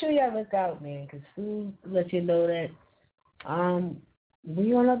 Make sure y'all look out, man, because Stu let you know that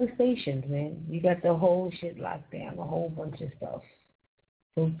we on other stations, man. We got the whole shit locked down, a whole bunch of stuff.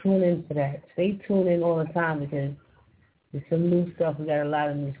 So tune in for that. Stay tuned in all the time because there's some new stuff. We got a lot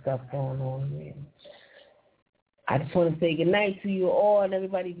of new stuff going on, man. I just want to say good night to you all, and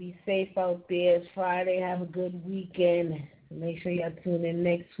everybody be safe out there. It's Friday. Have a good weekend. Make sure y'all tune in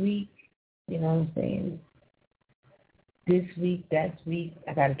next week. You know what I'm saying? This week, that week.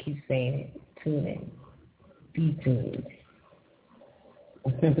 I got to keep saying it. Tune in. Be tuned.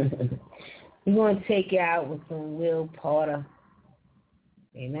 We're going to take you out with some Will Porter.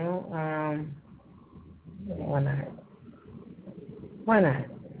 You know? Why not? Why not?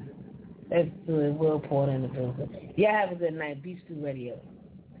 Let's do it. Will Porter in the building. Y'all have a good night. Beef Stew Radio.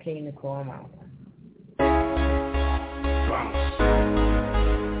 K. Nicole, I'm out. Bounce.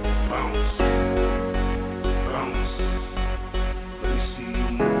 Bounce. Bounce. Let me see you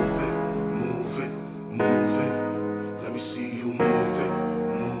move it. Move it. Move it. Let me see you move it.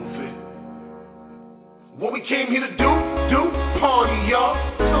 Move it. What we came here to do, party, y'all.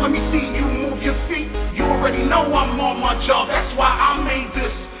 So let me see you move your feet. You already know I'm on my job. That's why I made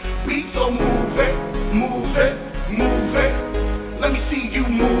this beat. So move it, move it, move it. Let me see you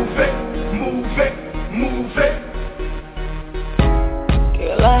move it, move it, move it.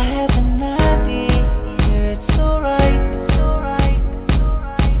 Girl, I have an idea. It's alright,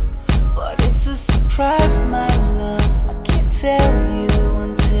 but it's a surprise, my love. I can't tell you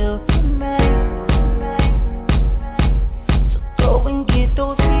until tonight. So go and get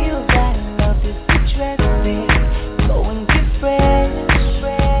those heels. I love this dress, babe. Go and get fresh.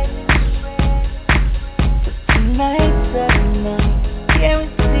 Tonight's the night.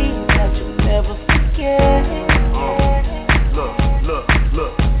 Guarantee that you'll never forget.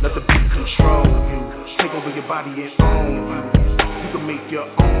 Look, let the beat control you. Take over your body and own you. You can make your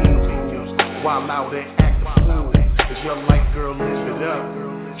own rules. While out and act the fool. It's your life, girl, live it up.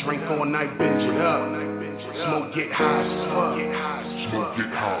 Drink all night, binge it up. Smoke, get high as fuck. Smoke, get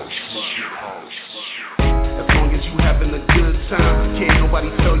high as long as you having a good time, can't nobody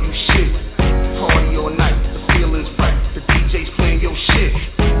tell you shit. Party all night, the feeling's right. The DJ's playing your shit.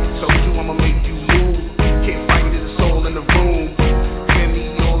 Told you I'ma make you move. Can't fight it, it's all in the room.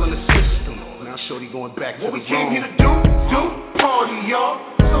 Penny all in the system. Now shorty going back to the room. What we came here to do, party, y'all.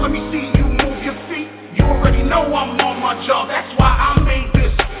 So let me see you move your feet. You already know I'm on my job. That's why I made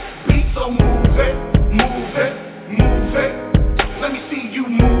this beat. So move it, move it, move it. Let me see you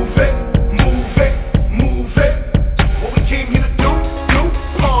move it, move it, move it. What we came here to do,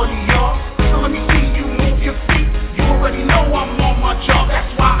 party, y'all. So let me see you move your feet. You already know I'm on my job.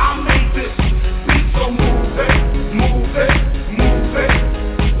 That's why I made this beat. So move it, move it, move it.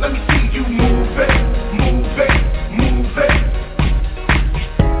 Let me see you move it, move it, move it.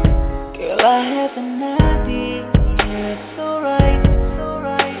 Girl, I have an idea. It's alright,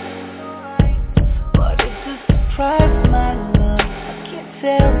 but it's a surprise, my love. I can't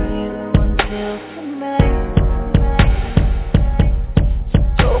tell you until tonight. So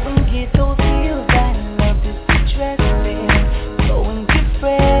go and get those heels. I love this dress, babe. Go and get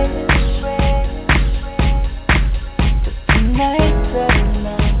fresh. Tonight's the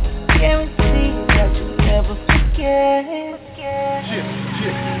night. Guarantee that you'll never forget.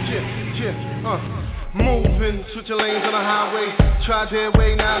 Moving, switching lanes on the highway. Tried their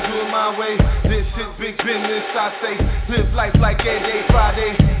way, now do it my way. This shit big business, I say. Live life like every day,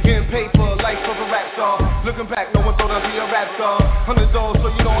 Friday. Getting paper, life of a rap star. Looking back, no one thought I'd be a rap star. $100, so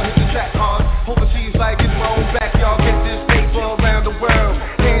you don't hit the track hard. Overseas like it's my own backyard. Get this paper around the world.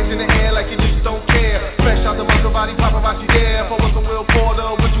 Hands in the air like you just don't care. Fresh out the muscle body, paparazzi there. If I wasn't Will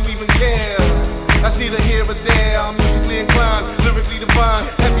Porter, would you even care? That's neither here or there. I'm musically inclined, lyrically divine.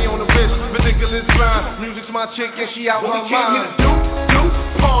 Heavy on the wrist, ridiculous grind. Music's my chick and she out her mind. What we came here to do,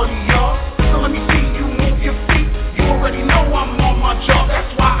 party, y'all. So let me see you move your feet. You already know I'm on my job. That's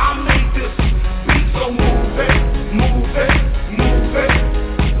why I made this beat. So move it, move it, move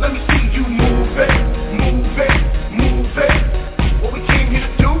it. Let me see you move it, move it, move it. What we came here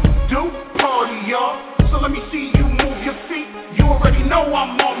to do, party, y'all. So let me see you move your feet. You already know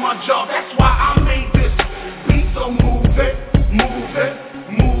I'm on my job. That's why I made this beat. So move it, move it,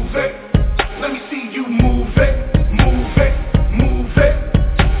 move it. Let me see you move it, move it, move it.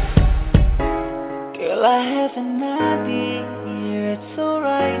 Girl, I have an idea. It's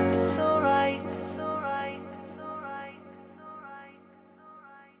alright.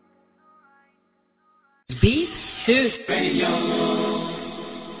 Beat 2.